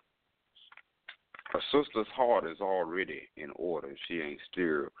 A sister's heart is already in order. She ain't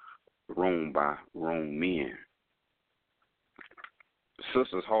still roamed by wrong men. The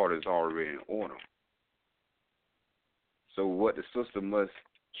sister's heart is already in order. So what the sister must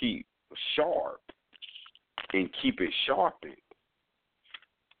keep sharp and keep it sharpened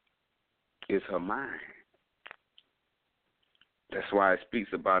is her mind. That's why it speaks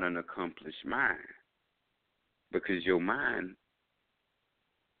about an accomplished mind, because your mind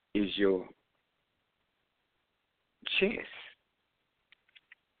is your chess.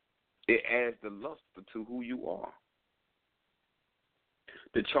 It adds the luster to who you are.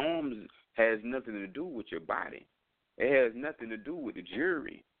 The charms has nothing to do with your body. It has nothing to do with the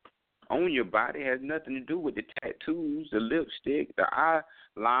jewelry on your body. It has nothing to do with the tattoos, the lipstick, the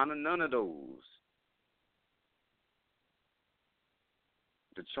eyeliner, none of those.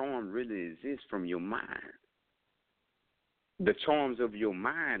 The charm really exists from your mind. The charms of your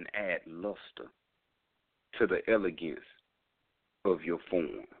mind add luster to the elegance of your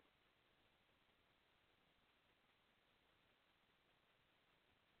form.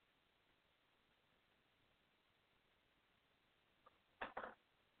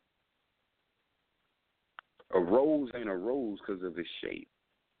 A rose ain't a rose because of its shape.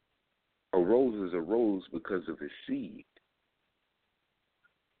 A rose is a rose because of its seed.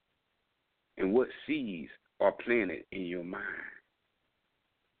 And what seeds are planted in your mind?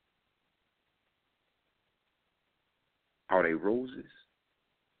 Are they roses?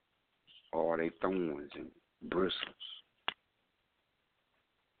 Or are they thorns and bristles?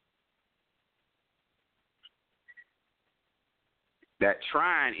 That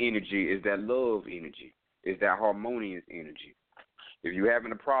trine energy is that love energy. Is that harmonious energy. If you're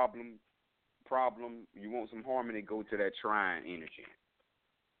having a problem, you want some harmony, go to that trine energy.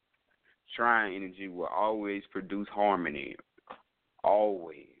 Trine energy will always produce harmony.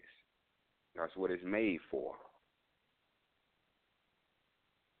 Always. That's what it's made for.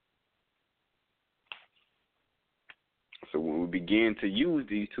 So when we begin to use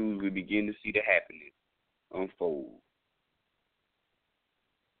these tools, we begin to see the happiness unfold.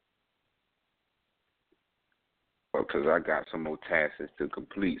 Because I got some more tasks to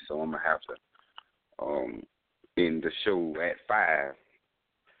complete, so I'm going to have to end the show at 5.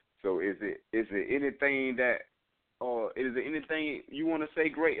 So is it anything you want to say,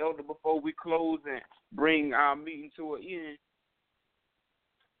 Great Elder, before we close and bring our meeting to an end?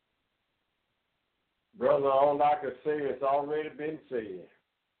 Brother, all I can say has already been said.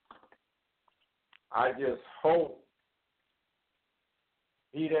 I just hope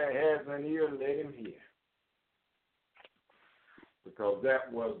he that has an ear, let him hear. Because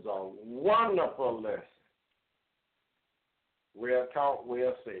that was a wonderful lesson. Well taught,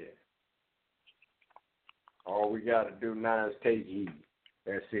 well said. All we got to do now is take heed.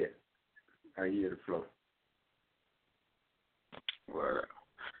 That's it. I hear the flow. Well,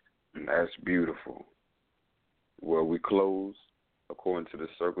 that's beautiful. Well, we close according to the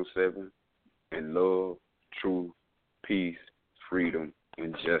Circle 7 in love, truth, peace, freedom,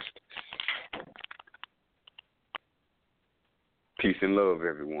 and justice. Peace and love,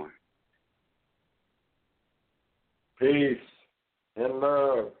 everyone. Peace and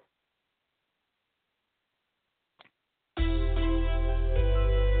love.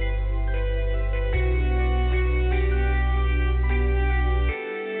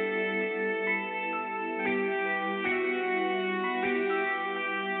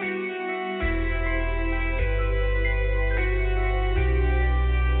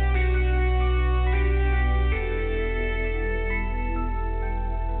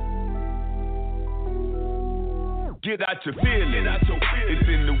 Get out your feelings. It's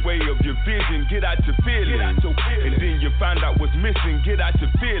in the way of your vision. Get out your feelings. And then you find out what's missing. Get out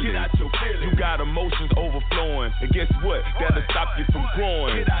your feelings. You got emotions overflowing. And guess what? That'll stop you from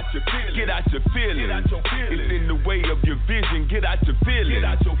growing. Get out your feelings. It's in the way of your vision. Get out your feelings.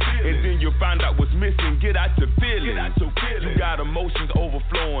 And then you find out what's missing. Get out your feelings. You got emotions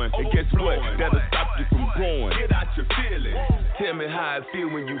overflowing. And guess what? That'll stop you from growing. Get out your feelings. Tell me how I feel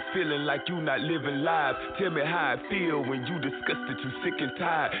when you feeling like you not living life. Tell me how I feel when you disgusted, you sick and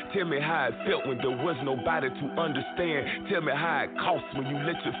tired. Tell me how it felt when there was nobody to understand. Tell me how it costs when you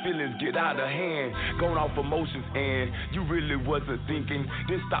let your feelings get out of hand. Going off emotions and you really wasn't thinking.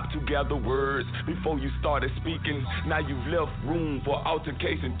 Then stop to gather words before you started speaking. Now you've left room for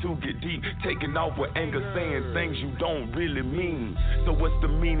altercation to get deep. Taking off with anger, saying things you don't really mean. So what's the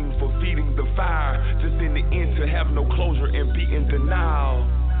meaning for feeding the fire? Just in the end to have no closure and be in denial.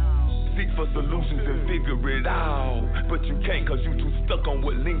 Seek for solutions and figure it out. But you can't cause you too stuck on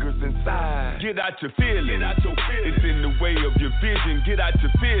what lingers inside. Get out your feelings. It's in the way of your vision. Get out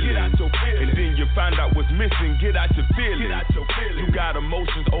your feelings. And then you find out what's missing. Get out your feelings. You got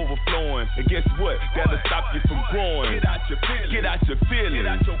emotions overflowing. And guess what? That'll stop you from growing. Get out your feelings.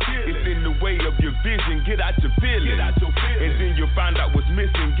 It's in the way of your vision. Get out your feelings. And then you find out what's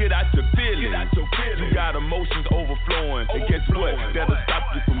missing. Get out your feelings. You got emotions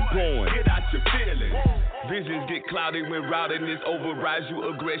routed when routiness overrides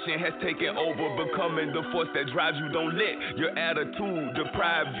you. Aggression has taken over, becoming the force that drives you. Don't let your attitude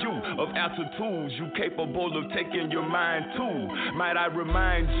deprive you of altitudes you capable of taking your mind to. Might I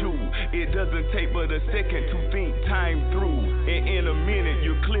remind you, it doesn't take but a second to think time through. And in a minute,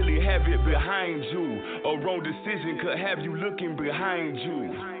 you clearly have it behind you. A wrong decision could have you looking behind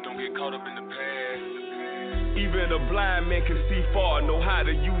you. Don't get caught up in the past. Even a blind man can see far, know how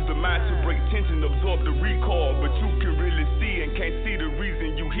to use the mind to break tension, absorb the recall. But you can really see and can't see the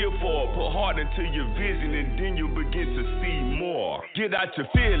reason you here for. Put heart into your vision and then you begin to see more. Get out your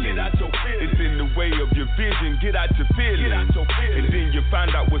feelings, it's in the way of your vision. Get out your feelings, and then you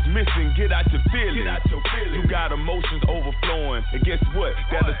find out what's missing. Get out your feelings, you got emotions overflowing. And guess what,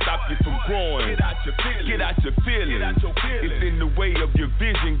 that'll stop you from growing. Get out your feelings, it's in the way of your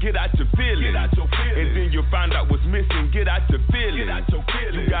vision. Get out your feelings, and then you'll find out what's missing. Get out your feelings,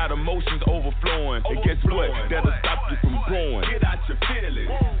 you got emotions overflowing. And guess what, that'll stop you from growing. Get out your feelings.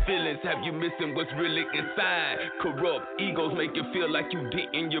 Feelings have you missing what's really inside. Corrupt egos make you feel like you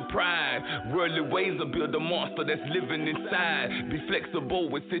didn't your pride. Worldly ways will build a monster that's living inside. Be flexible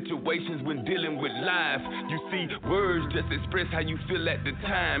with situations when dealing with life. You see, words just express how you feel at the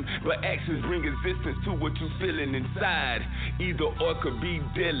time, but actions bring existence to what you feeling inside. Either or could be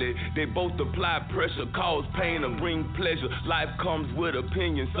deadly. They both apply pressure, cause pain or bring pleasure. Life comes with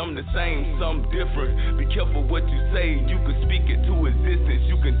opinions, some the same, some different. Be careful what you say, you can speak it to existence.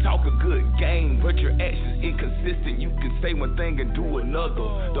 You can talk a good game, but your actions inconsistent. You can say one thing and do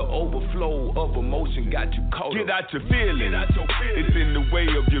another. The overflow of emotion got you caught up. Get out your feelings, it's in the way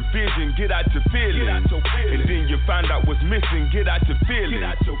of your vision. Get out your feelings, and then you find out what's missing. Get out your feelings,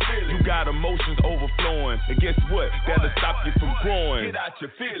 you got emotions overflowing. And guess what, that'll stop you from growing. Get out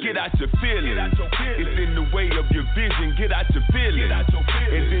your feelings, it's in the way of your vision. Get out your feelings,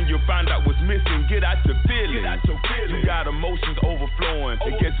 and then you'll find out what's missing. Get out your feelings, you got emotions overflowing.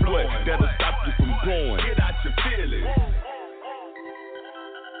 And guess what, that'll stop you from growing. Get out your feelings.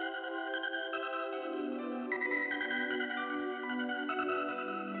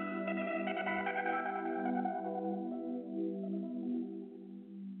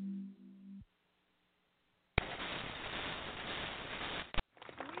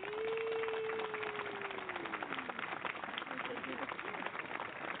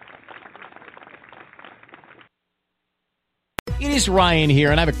 It is Ryan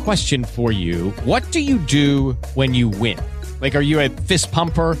here, and I have a question for you. What do you do when you win? Like, are you a fist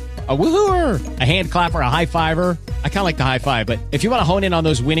pumper, a woohooer, a hand clapper, a high fiver? I kind of like the high five, but if you want to hone in on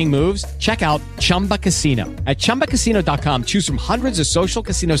those winning moves, check out Chumba Casino. At ChumbaCasino.com, choose from hundreds of social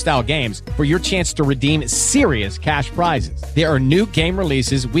casino-style games for your chance to redeem serious cash prizes. There are new game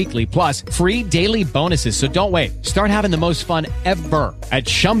releases weekly, plus free daily bonuses. So don't wait. Start having the most fun ever at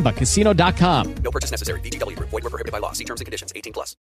ChumbaCasino.com. No purchase necessary. VGW Group. Void where prohibited by law. See terms and conditions. 18+.